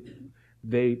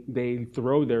 They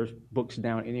throw their books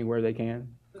down anywhere they can.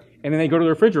 And then they go to the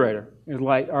refrigerator. It's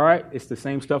all right, it's the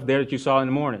same stuff there that you saw in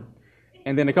the morning.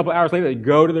 And then a couple of hours later, they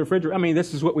go to the refrigerator.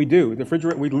 This is what we do. The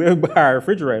refrigerator, we live by our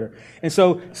refrigerator. And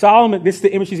so Solomon, this is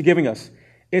the image he's giving us.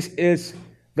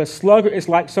 The sluggard is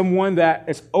like someone that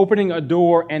is opening a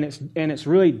door and it's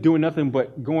really doing nothing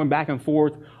but going back and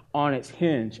forth on its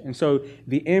hinge. And so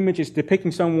the image is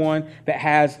depicting someone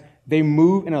that they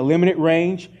move in a limited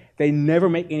range. They never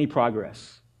make any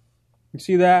progress. You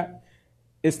see that?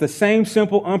 It's the same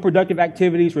simple, unproductive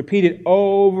activities repeated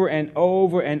over and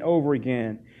over and over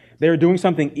again. They're doing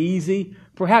something easy,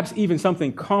 perhaps even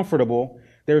something comfortable.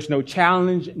 There's no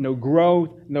challenge, no growth,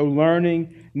 no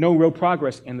learning, no real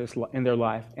progress in their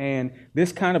life. And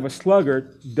this kind of a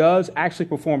sluggard does actually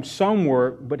perform some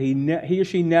work, but he or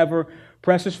she never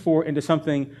presses forward into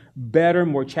something better,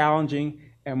 more challenging,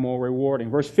 and more rewarding.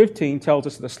 Verse 15 tells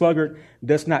us the sluggard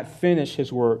does not finish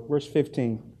his work. Verse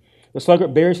 15, the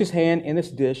sluggard bears his hand in its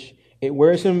dish. It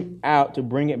wears him out to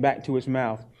bring it back to his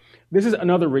mouth. This is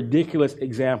another ridiculous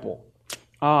example.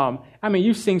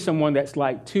 You've seen someone that's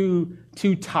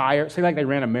too tired, say they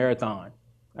ran a marathon.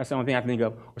 That's the only thing I can think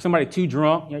of. Or somebody too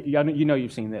drunk.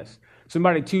 You've seen this.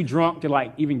 Somebody too drunk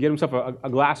to even get himself a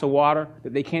glass of water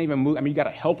that they can't even move. You got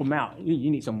to help them out.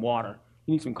 You need some water.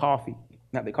 You need some coffee.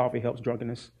 Not that coffee helps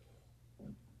drunkenness.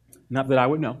 Not that I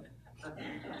would know.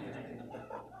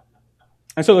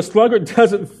 And so the sluggard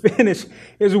doesn't finish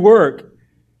his work.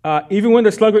 Even when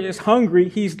the sluggard is hungry,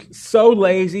 he's so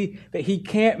lazy that he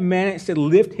can't manage to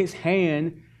lift his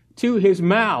hand to his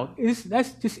mouth.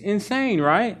 That's just insane,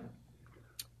 right?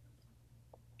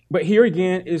 But here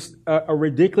again is a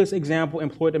ridiculous example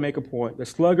employed to make a point. The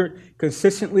sluggard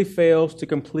consistently fails to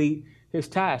complete his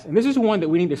task. And this is one that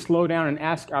we need to slow down and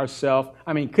ask ourselves,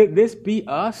 could this be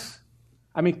us?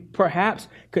 I mean, perhaps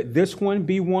could this one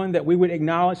be one that we would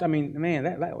acknowledge? I mean, man,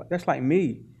 that's like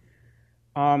me.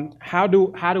 How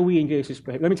do we engage this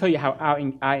behavior? Let me tell you how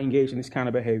I engage in this kind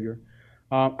of behavior.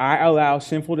 I allow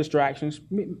sinful distractions,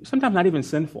 sometimes not even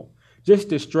sinful, just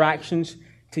distractions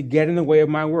to get in the way of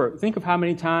my work. Think of how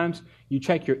many times you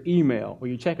check your email or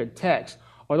you check a text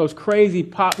or those crazy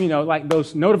pop, like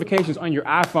those notifications on your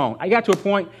iPhone. I got to a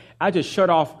point, I just shut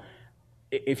off.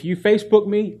 If you Facebook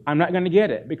me, I'm not going to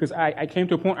get it because I came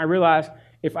to a point I realized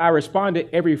if I responded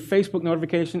every Facebook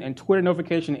notification and Twitter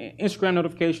notification and Instagram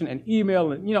notification and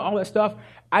email and all that stuff,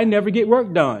 I never get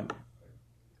work done.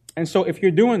 And so if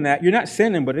you're doing that, you're not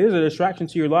sinning, but it is a distraction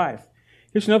to your life.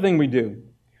 Here's another thing we do.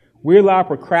 We allow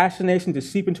procrastination to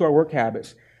seep into our work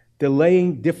habits,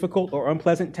 delaying difficult or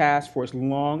unpleasant tasks for as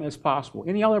long as possible.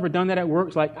 Any of y'all ever done that at work?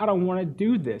 It's like, I don't want to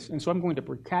do this, and so I'm going to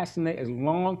procrastinate as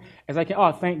long as I can.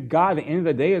 Oh, thank God the end of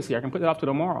the day is here. I can put that off to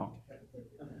tomorrow.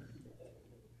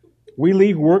 We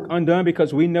leave work undone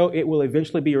because we know it will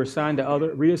eventually be reassigned to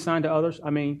others. I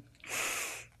mean,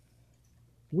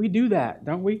 we do that,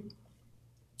 don't we?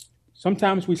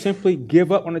 Sometimes we simply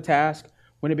give up on a task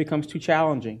when it becomes too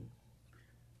challenging.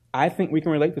 I think we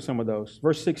can relate to some of those.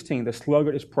 Verse 16, the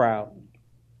sluggard is proud.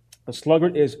 The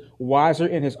sluggard is wiser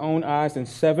in his own eyes than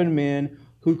 7 men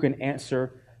who can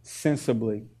answer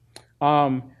sensibly.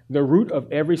 The root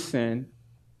of every sin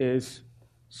is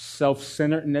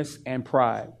self-centeredness and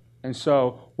pride. And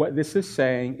so what this is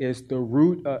saying is the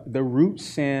root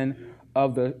sin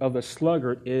of the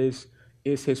sluggard is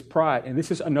his pride. And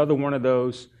this is another one of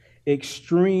those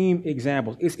extreme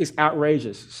examples. It's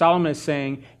outrageous. Solomon is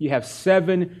saying you have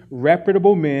 7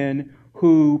 reputable men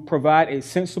who provide a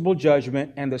sensible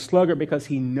judgment, and the sluggard, because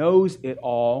he knows it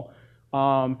all,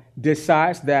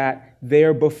 decides that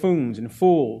they're buffoons and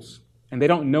fools, and they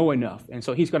don't know enough. And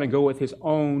so he's going to go with his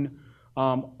own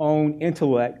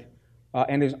intellect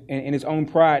and in his own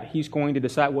pride. He's going to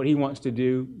decide what he wants to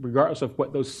do, regardless of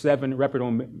what those 7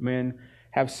 reputable men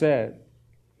have said.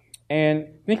 And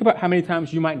think about how many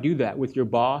times you might do that with your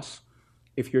boss,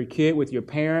 if you're a kid, with your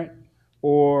parent,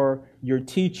 or your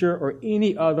teacher, or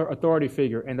any other authority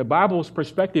figure. And the Bible's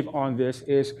perspective on this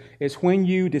is when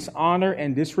you dishonor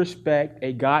and disrespect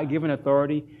a God-given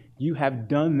authority, you have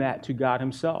done that to God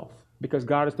himself, because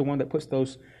God is the one that puts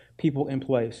those people in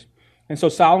place. And so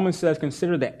Solomon says,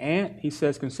 consider the ant. He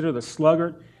says, consider the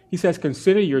sluggard. He says,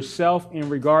 consider yourself in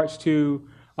regards to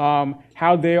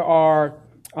how there are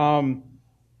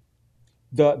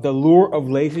the lure of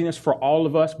laziness for all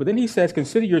of us. But then he says,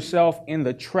 consider yourself in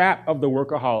the trap of the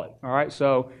workaholic. All right,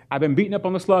 so I've been beating up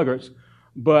on the sluggards,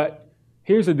 but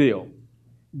here's the deal.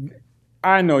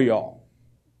 I know y'all.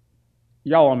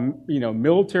 Y'all are,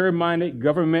 military-minded,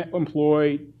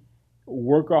 government-employed,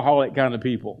 workaholic kind of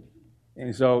people.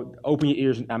 And so open your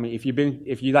ears. I mean, if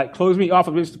you close me off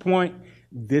at this point,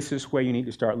 this is where you need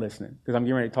to start listening, because I'm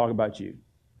getting ready to talk about you.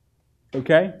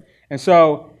 Okay? And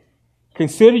so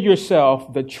consider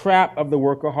yourself the trap of the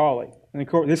workaholic. And of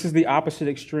course, this is the opposite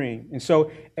extreme. And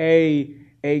so a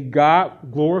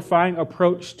God-glorifying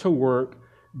approach to work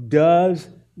does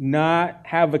not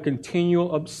have a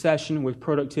continual obsession with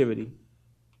productivity,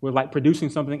 with like producing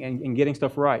something and getting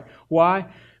stuff right.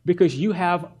 Why? Because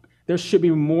there should be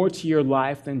more to your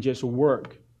life than just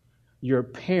work. Your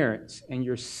parents and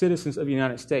your citizens of the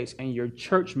United States and your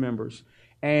church members,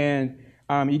 and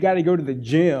you got to go to the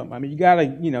gym. I mean, you got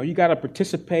to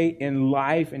participate in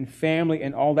life and family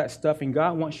and all that stuff. And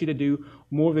God wants you to do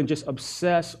more than just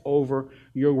obsess over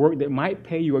your work that might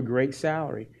pay you a great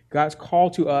salary. God's call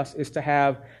to us is to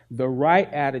have the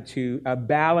right attitude, a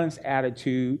balanced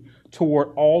attitude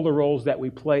toward all the roles that we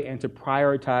play, and to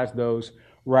prioritize those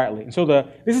rightly. And so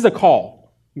this is a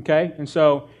call, okay? And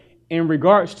so in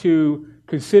regards to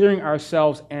considering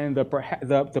ourselves and the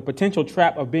potential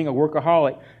trap of being a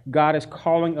workaholic, God is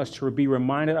calling us to be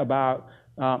reminded about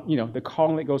the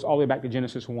calling that goes all the way back to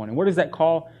Genesis 1. And what is that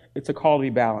call? It's a call to be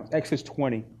balanced. Exodus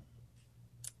 20,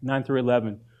 9 through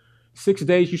 11. 6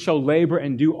 days you shall labor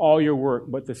and do all your work,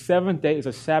 but the 7th day is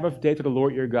a Sabbath day to the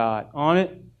Lord your God. On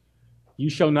it you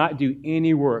shall not do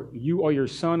any work, you or your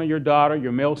son or your daughter,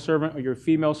 your male servant or your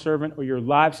female servant, or your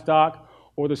livestock,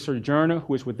 or the sojourner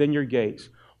who is within your gates.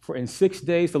 For in 6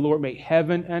 days the Lord made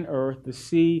heaven and earth, the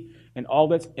sea, and all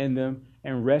that's in them,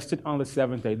 and rested on the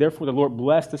 7th day. Therefore the Lord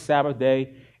blessed the Sabbath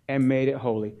day and made it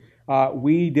holy.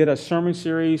 We did a sermon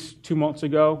series 2 months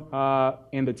ago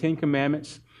in the 10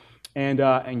 Commandments,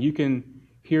 and you can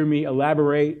hear me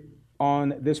elaborate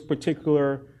on this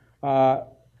particular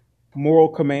moral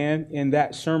command in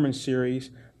that sermon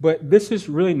series. But this is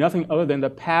really nothing other than the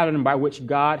pattern by which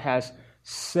God has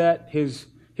set his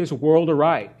his world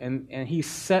aright, and he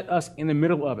set us in the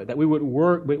middle of it, that we would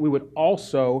work, but we would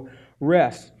also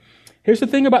rest. Here's the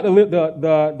thing about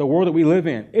the world that we live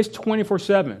in. It's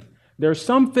 24/7. There are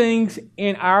some things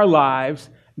in our lives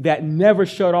that never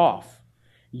shut off.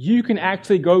 You can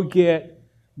actually go get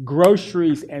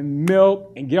groceries and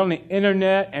milk and get on the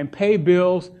internet and pay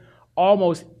bills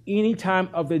almost any time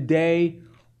of the day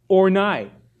or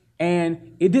night.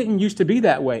 And it didn't used to be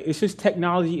that way. It's just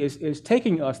technology is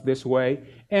taking us this way,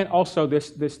 and also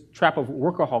this trap of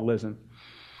workaholism.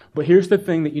 But here's the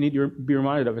thing that you need to be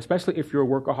reminded of, especially if you're a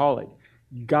workaholic.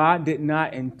 God did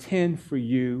not intend for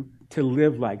you to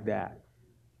live like that.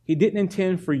 He didn't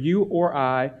intend for you or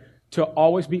I to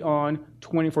always be on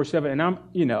 24/7. And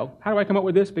how do I come up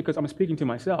with this? Because I'm speaking to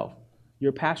myself.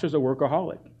 Your pastor's a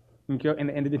workaholic. Okay?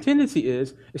 And the tendency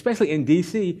is, especially in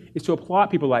D.C., is to applaud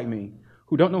people like me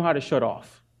who don't know how to shut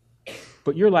off.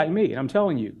 But you're like me, and I'm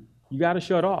telling you, you got to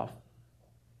shut off.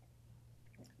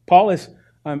 Paul is,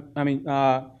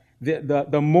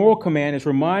 the moral command is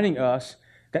reminding us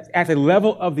that at the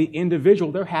level of the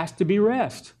individual, there has to be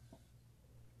rest.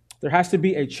 There has to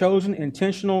be a chosen,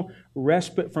 intentional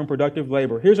respite from productive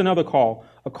labor. Here's another call,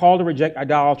 a call to reject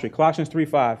idolatry. Colossians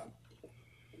 3:5.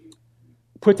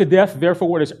 Put to death, therefore,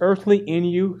 what is earthly in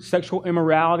you, sexual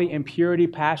immorality, impurity,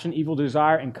 passion, evil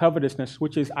desire, and covetousness,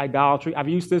 which is idolatry. I've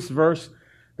used this verse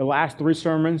the last 3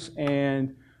 sermons,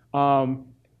 and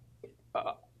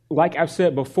like I've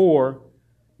said before,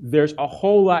 there's a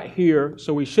whole lot here,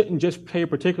 so we shouldn't just pay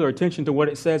particular attention to what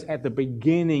it says at the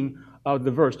beginning of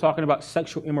the verse, talking about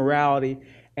sexual immorality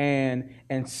and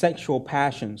sexual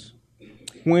passions.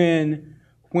 When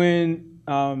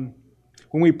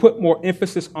we put more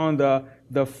emphasis on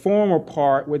the former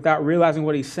part without realizing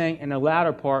what he's saying in the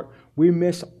latter part, we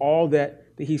miss all that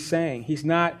he's saying. He's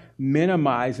not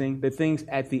minimizing the things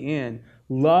at the end.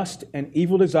 Lust and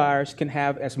evil desires can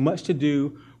have as much to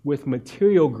do with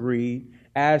material greed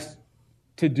as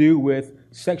to do with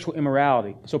sexual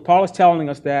immorality. So Paul is telling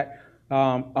us that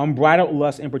unbridled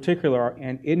lust in particular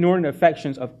and inordinate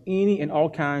affections of any and all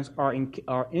kinds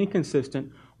are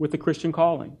inconsistent with the Christian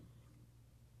calling.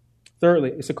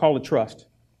 Thirdly, it's a call to trust.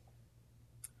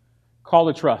 Call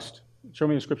to trust. Show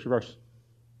me the scripture verse.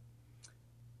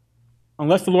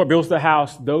 Unless the Lord builds the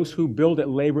house, those who build it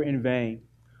labor in vain.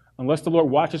 Unless the Lord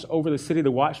watches over the city,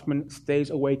 the watchman stays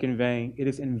awake in vain. It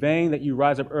is in vain that you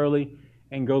rise up early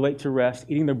and go late to rest,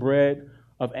 eating the bread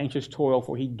of anxious toil,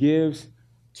 for he gives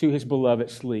to his beloved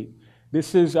sleep.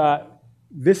 This is a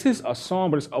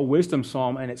psalm, but it's a wisdom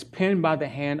psalm, and it's penned by the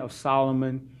hand of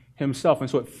Solomon himself. And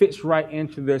so it fits right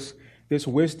into this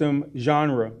wisdom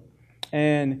genre.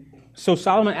 And so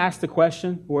Solomon asked the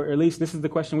question, or at least this is the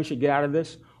question we should get out of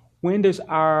this: when does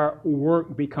our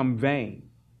work become vain?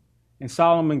 And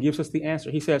Solomon gives us the answer.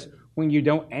 He says, when you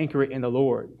don't anchor it in the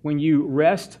Lord, when you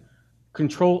wrest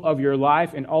control of your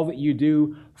life and all that you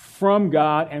do from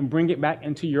God and bring it back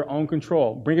into your own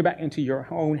control, bring it back into your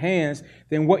own hands,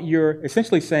 then what you're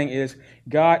essentially saying is,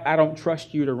 God, I don't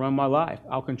trust you to run my life.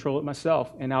 I'll control it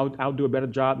myself, and I'll do a better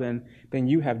job than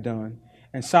you have done.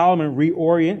 And Solomon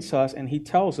reorients us, and he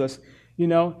tells us,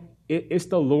 it's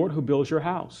the Lord who builds your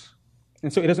house.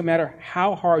 And so it doesn't matter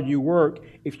how hard you work.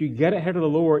 If you get ahead of the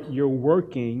Lord, you're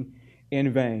working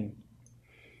in vain.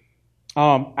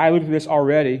 I alluded to this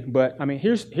already, but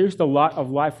here's the lot of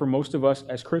life for most of us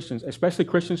as Christians, especially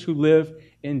Christians who live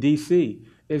in D.C.,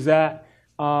 is that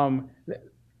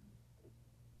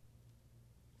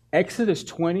Exodus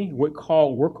 20 would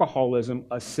call workaholism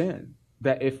a sin.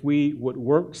 That if we would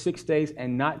work 6 days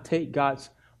and not take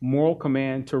God's moral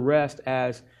command to rest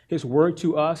as his word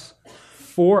to us,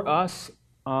 for us,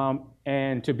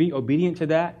 and to be obedient to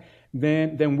that,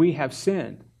 then we have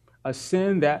sinned. A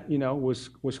sin that, was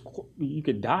you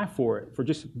could die for it, for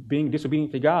just being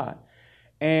disobedient to God.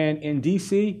 And in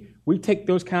D.C., we take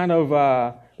those kind of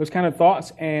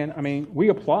thoughts, and we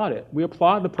applaud it. We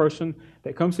applaud the person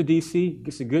that comes to D.C.,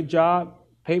 gets a good job,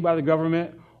 paid by the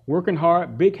government, working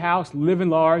hard, big house, living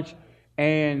large,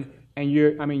 and you're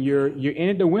in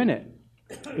it to win it,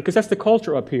 because that's the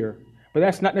culture up here. But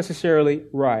that's not necessarily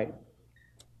right.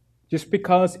 Just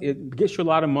because it gets you a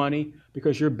lot of money,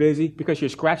 because you're busy, because you're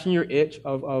scratching your itch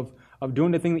of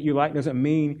doing the thing that you like, doesn't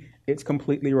mean it's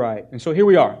completely right. And so here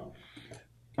we are.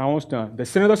 Almost done. The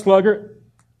sin of the sluggard,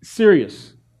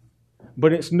 serious.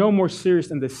 But it's no more serious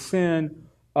than the sin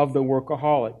of the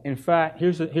workaholic. In fact,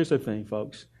 here's the thing,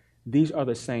 folks. These are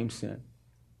the same sin.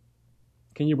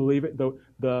 Can you believe it?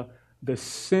 The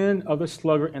sin of the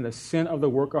sluggard and the sin of the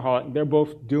workaholic, they're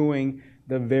both doing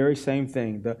the very same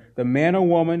thing. The man or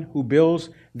woman who builds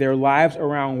their lives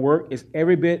around work is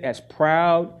every bit as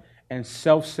proud and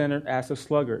self-centered as the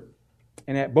sluggard.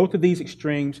 And at both of these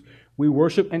extremes, we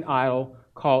worship an idol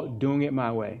called doing it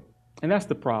my way. And that's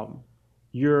the problem.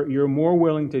 You're more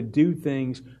willing to do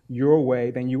things your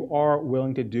way than you are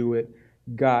willing to do it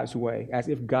God's way, as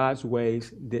if God's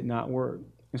ways did not work.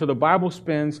 And so the Bible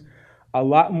spends a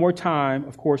lot more time,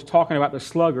 of course, talking about the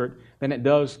sluggard than it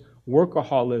does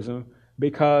workaholism,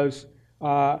 because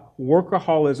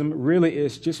workaholism really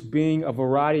is just being a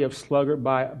variety of sluggard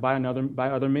by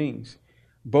other means.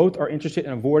 Both are interested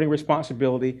in avoiding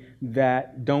responsibility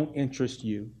that don't interest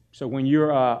you. So when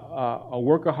you're a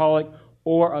workaholic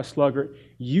or a sluggard,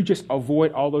 you just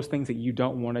avoid all those things that you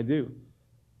don't want to do.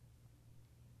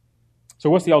 So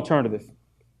what's the alternative?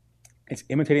 It's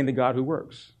imitating the God who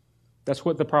works. That's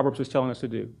what the Proverbs is telling us to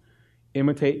do.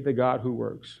 Imitate the God who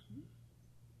works.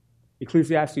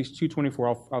 Ecclesiastes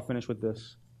 2:24, I'll finish with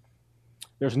this.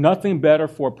 There's nothing better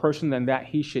for a person than that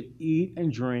he should eat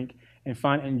and drink and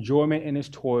find enjoyment in his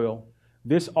toil.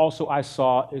 This also I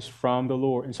saw is from the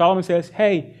Lord. And Solomon says,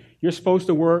 hey, you're supposed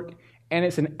to work, and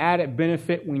it's an added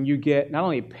benefit when you get not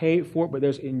only paid for it, but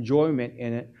there's enjoyment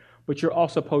in it, but you're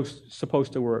also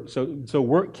supposed to work. So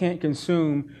work can't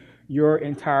consume your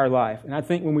entire life. And I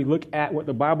think when we look at what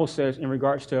the Bible says in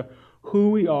regards to who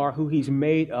we are, who He's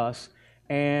made us,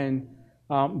 and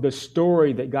the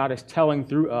story that God is telling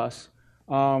through us,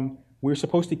 we're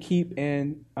supposed to keep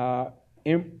in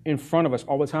front of us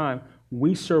all the time.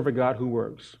 We serve a God who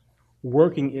works.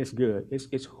 Working is good.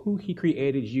 It's who He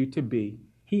created you to be.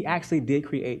 He actually did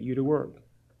create you to work.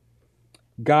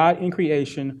 God in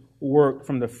creation worked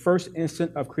from the first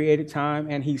instant of created time,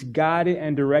 and He's guided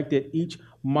and directed each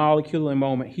molecule and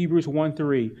moment. Hebrews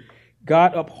 1:3.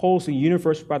 God upholds the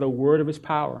universe by the word of His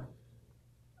power.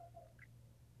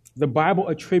 The Bible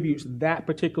attributes that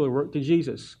particular work to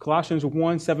Jesus. Colossians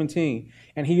 1:17.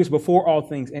 And He is before all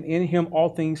things, and in Him all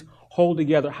things hold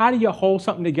together. How do you hold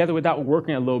something together without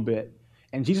working a little bit?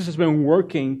 And Jesus has been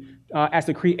working as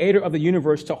the creator of the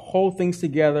universe to hold things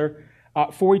together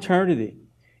for eternity.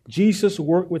 Jesus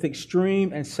worked with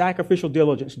extreme and sacrificial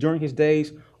diligence during His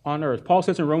days on earth. Paul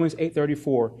says in Romans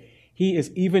 8:34, He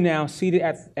is even now seated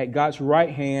at God's right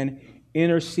hand,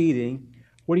 interceding.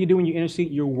 What do you do when you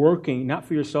intercede? You're working not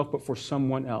for yourself, but for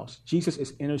someone else. Jesus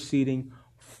is interceding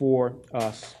for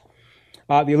us.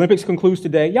 The Olympics concludes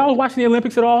today. Y'all watching the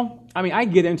Olympics at all? I mean, I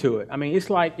get into it. I mean, it's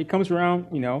like it comes around,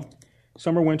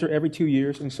 summer, winter, every 2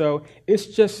 years. And so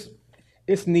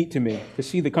it's neat to me to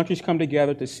see the countries come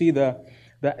together, to see the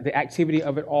activity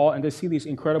of it all, and to see these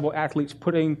incredible athletes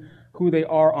putting who they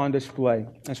are on display.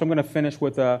 And so I'm going to finish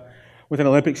with an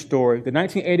Olympic story. The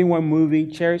 1981 movie,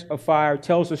 Chariots of Fire,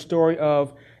 tells the story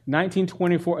of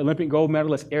 1924 Olympic gold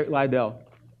medalist Eric Liddell.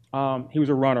 He was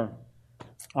a runner.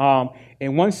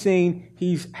 In one scene,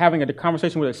 he's having a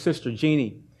conversation with his sister,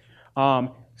 Jeannie.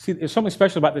 See, there's something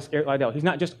special about this Eric Liddell. He's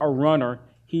not just a runner.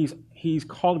 He's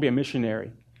called to be a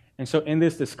missionary. And so in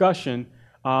this discussion,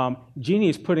 Jeannie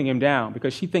is putting him down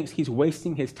because she thinks he's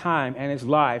wasting his time and his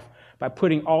life by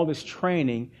putting all this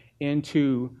training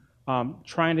into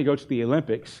trying to go to the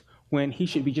Olympics when he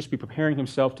should be preparing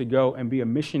himself to go and be a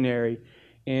missionary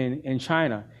in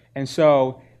China. And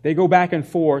so they go back and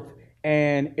forth,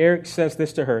 and Eric says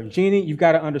this to her, Jeannie, you've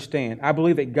got to understand, I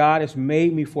believe that God has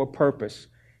made me for a purpose.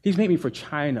 He's made me for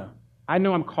China. I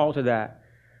know I'm called to that.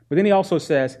 But then he also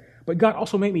says, but God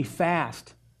also made me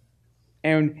fast.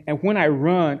 And when I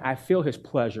run, I feel His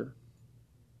pleasure.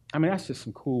 I mean, that's just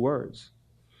some cool words.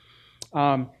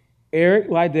 Eric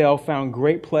Liddell found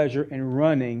great pleasure in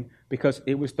running because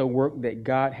it was the work that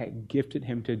God had gifted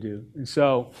him to do. And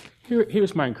so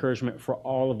here's my encouragement for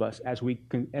all of us as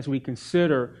we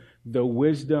consider the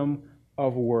wisdom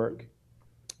of work.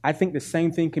 I think the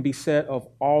same thing can be said of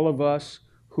all of us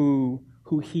who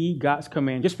heed God's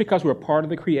command. Just because we're part of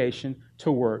the creation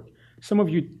to work. Some of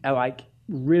you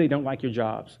really don't like your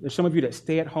jobs. There's some of you that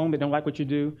stay at home that don't like what you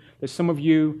do. There's some of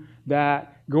you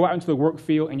that go out into the work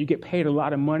field and you get paid a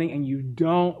lot of money and you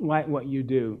don't like what you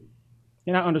do.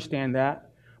 And I understand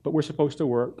that, but we're supposed to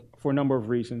work for a number of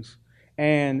reasons.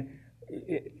 And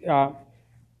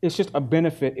it's just a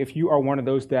benefit if you are one of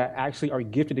those that actually are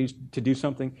gifted to do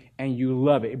something and you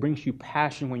love it. It brings you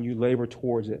passion when you labor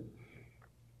towards it.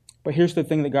 But here's the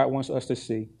thing that God wants us to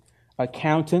see.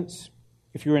 Accountants,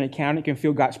 if you're an accountant, can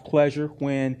feel God's pleasure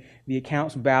when the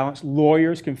accounts balance.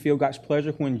 Lawyers can feel God's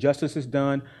pleasure when justice is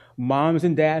done. Moms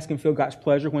and dads can feel God's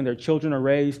pleasure when their children are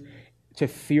raised to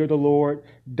fear the Lord.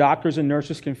 Doctors and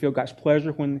nurses can feel God's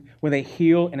pleasure when they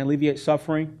heal and alleviate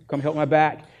suffering. Come help my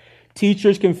back.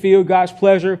 Teachers can feel God's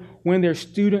pleasure when their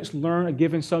students learn a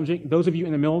given subject. Those of you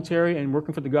in the military and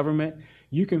working for the government,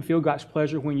 you can feel God's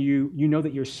pleasure when you know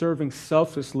that you're serving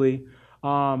selflessly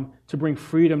to bring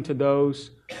freedom to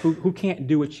those who can't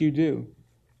do what you do.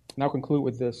 And I'll conclude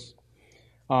with this.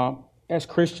 As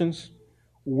Christians,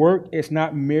 work is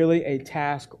not merely a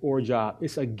task or a job.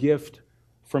 It's a gift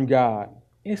from God.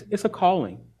 It's a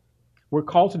calling. We're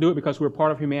called to do it because we're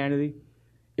part of humanity.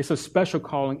 It's a special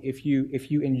calling if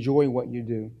you enjoy what you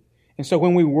do. And so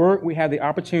when we work, we have the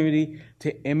opportunity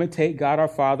to imitate God our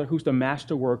Father, who's the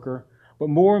master worker. But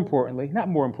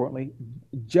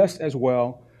just as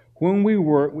well, when we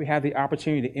work, we have the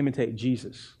opportunity to imitate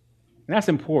Jesus. And that's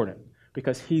important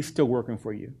because he's still working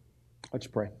for you. Let's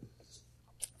pray.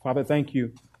 Father, thank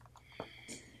you.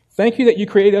 Thank you that you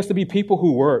created us to be people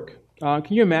who work. Can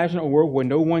you imagine a world where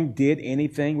no one did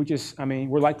anything?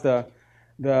 We're like the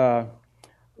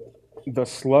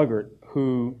sluggard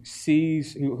who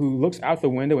looks out the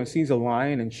window and sees a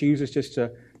lion and chooses just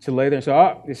to lay there and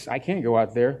say, I can't go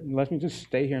out there. Let me just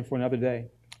stay here for another day.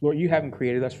 Lord, you haven't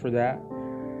created us for that.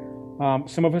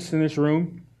 Some of us in this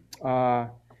room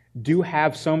do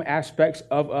have some aspects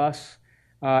of us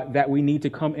that we need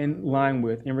to come in line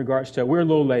with in regards to we're a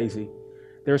little lazy.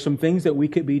 There are some things that we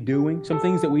could be doing, some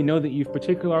things that we know that you've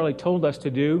particularly told us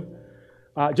to do,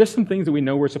 just some things that we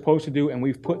know we're supposed to do, and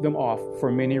we've put them off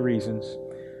for many reasons.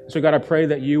 So God, I pray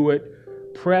that you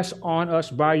would press on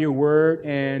us by your word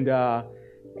and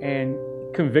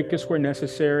convict us where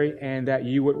necessary, and that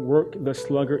you would work the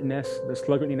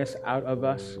sluggardliness out of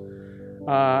us.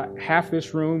 Half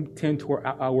this room tend toward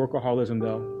workaholism,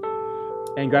 though.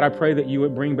 And God, I pray that you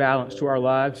would bring balance to our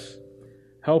lives.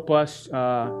 Help us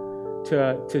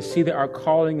to see that our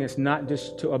calling is not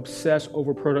just to obsess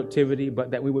over productivity,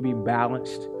 but that we would be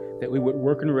balanced, that we would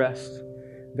work and rest,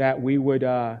 that we would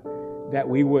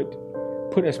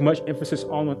put as much emphasis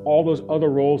on all those other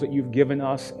roles that you've given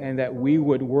us, and that we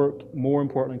would work more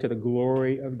importantly to the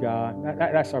glory of God.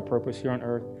 That's our purpose here on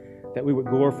earth, that we would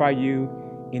glorify you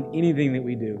in anything that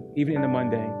we do, even in the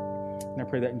mundane. And I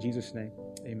pray that in Jesus' name.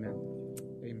 Amen.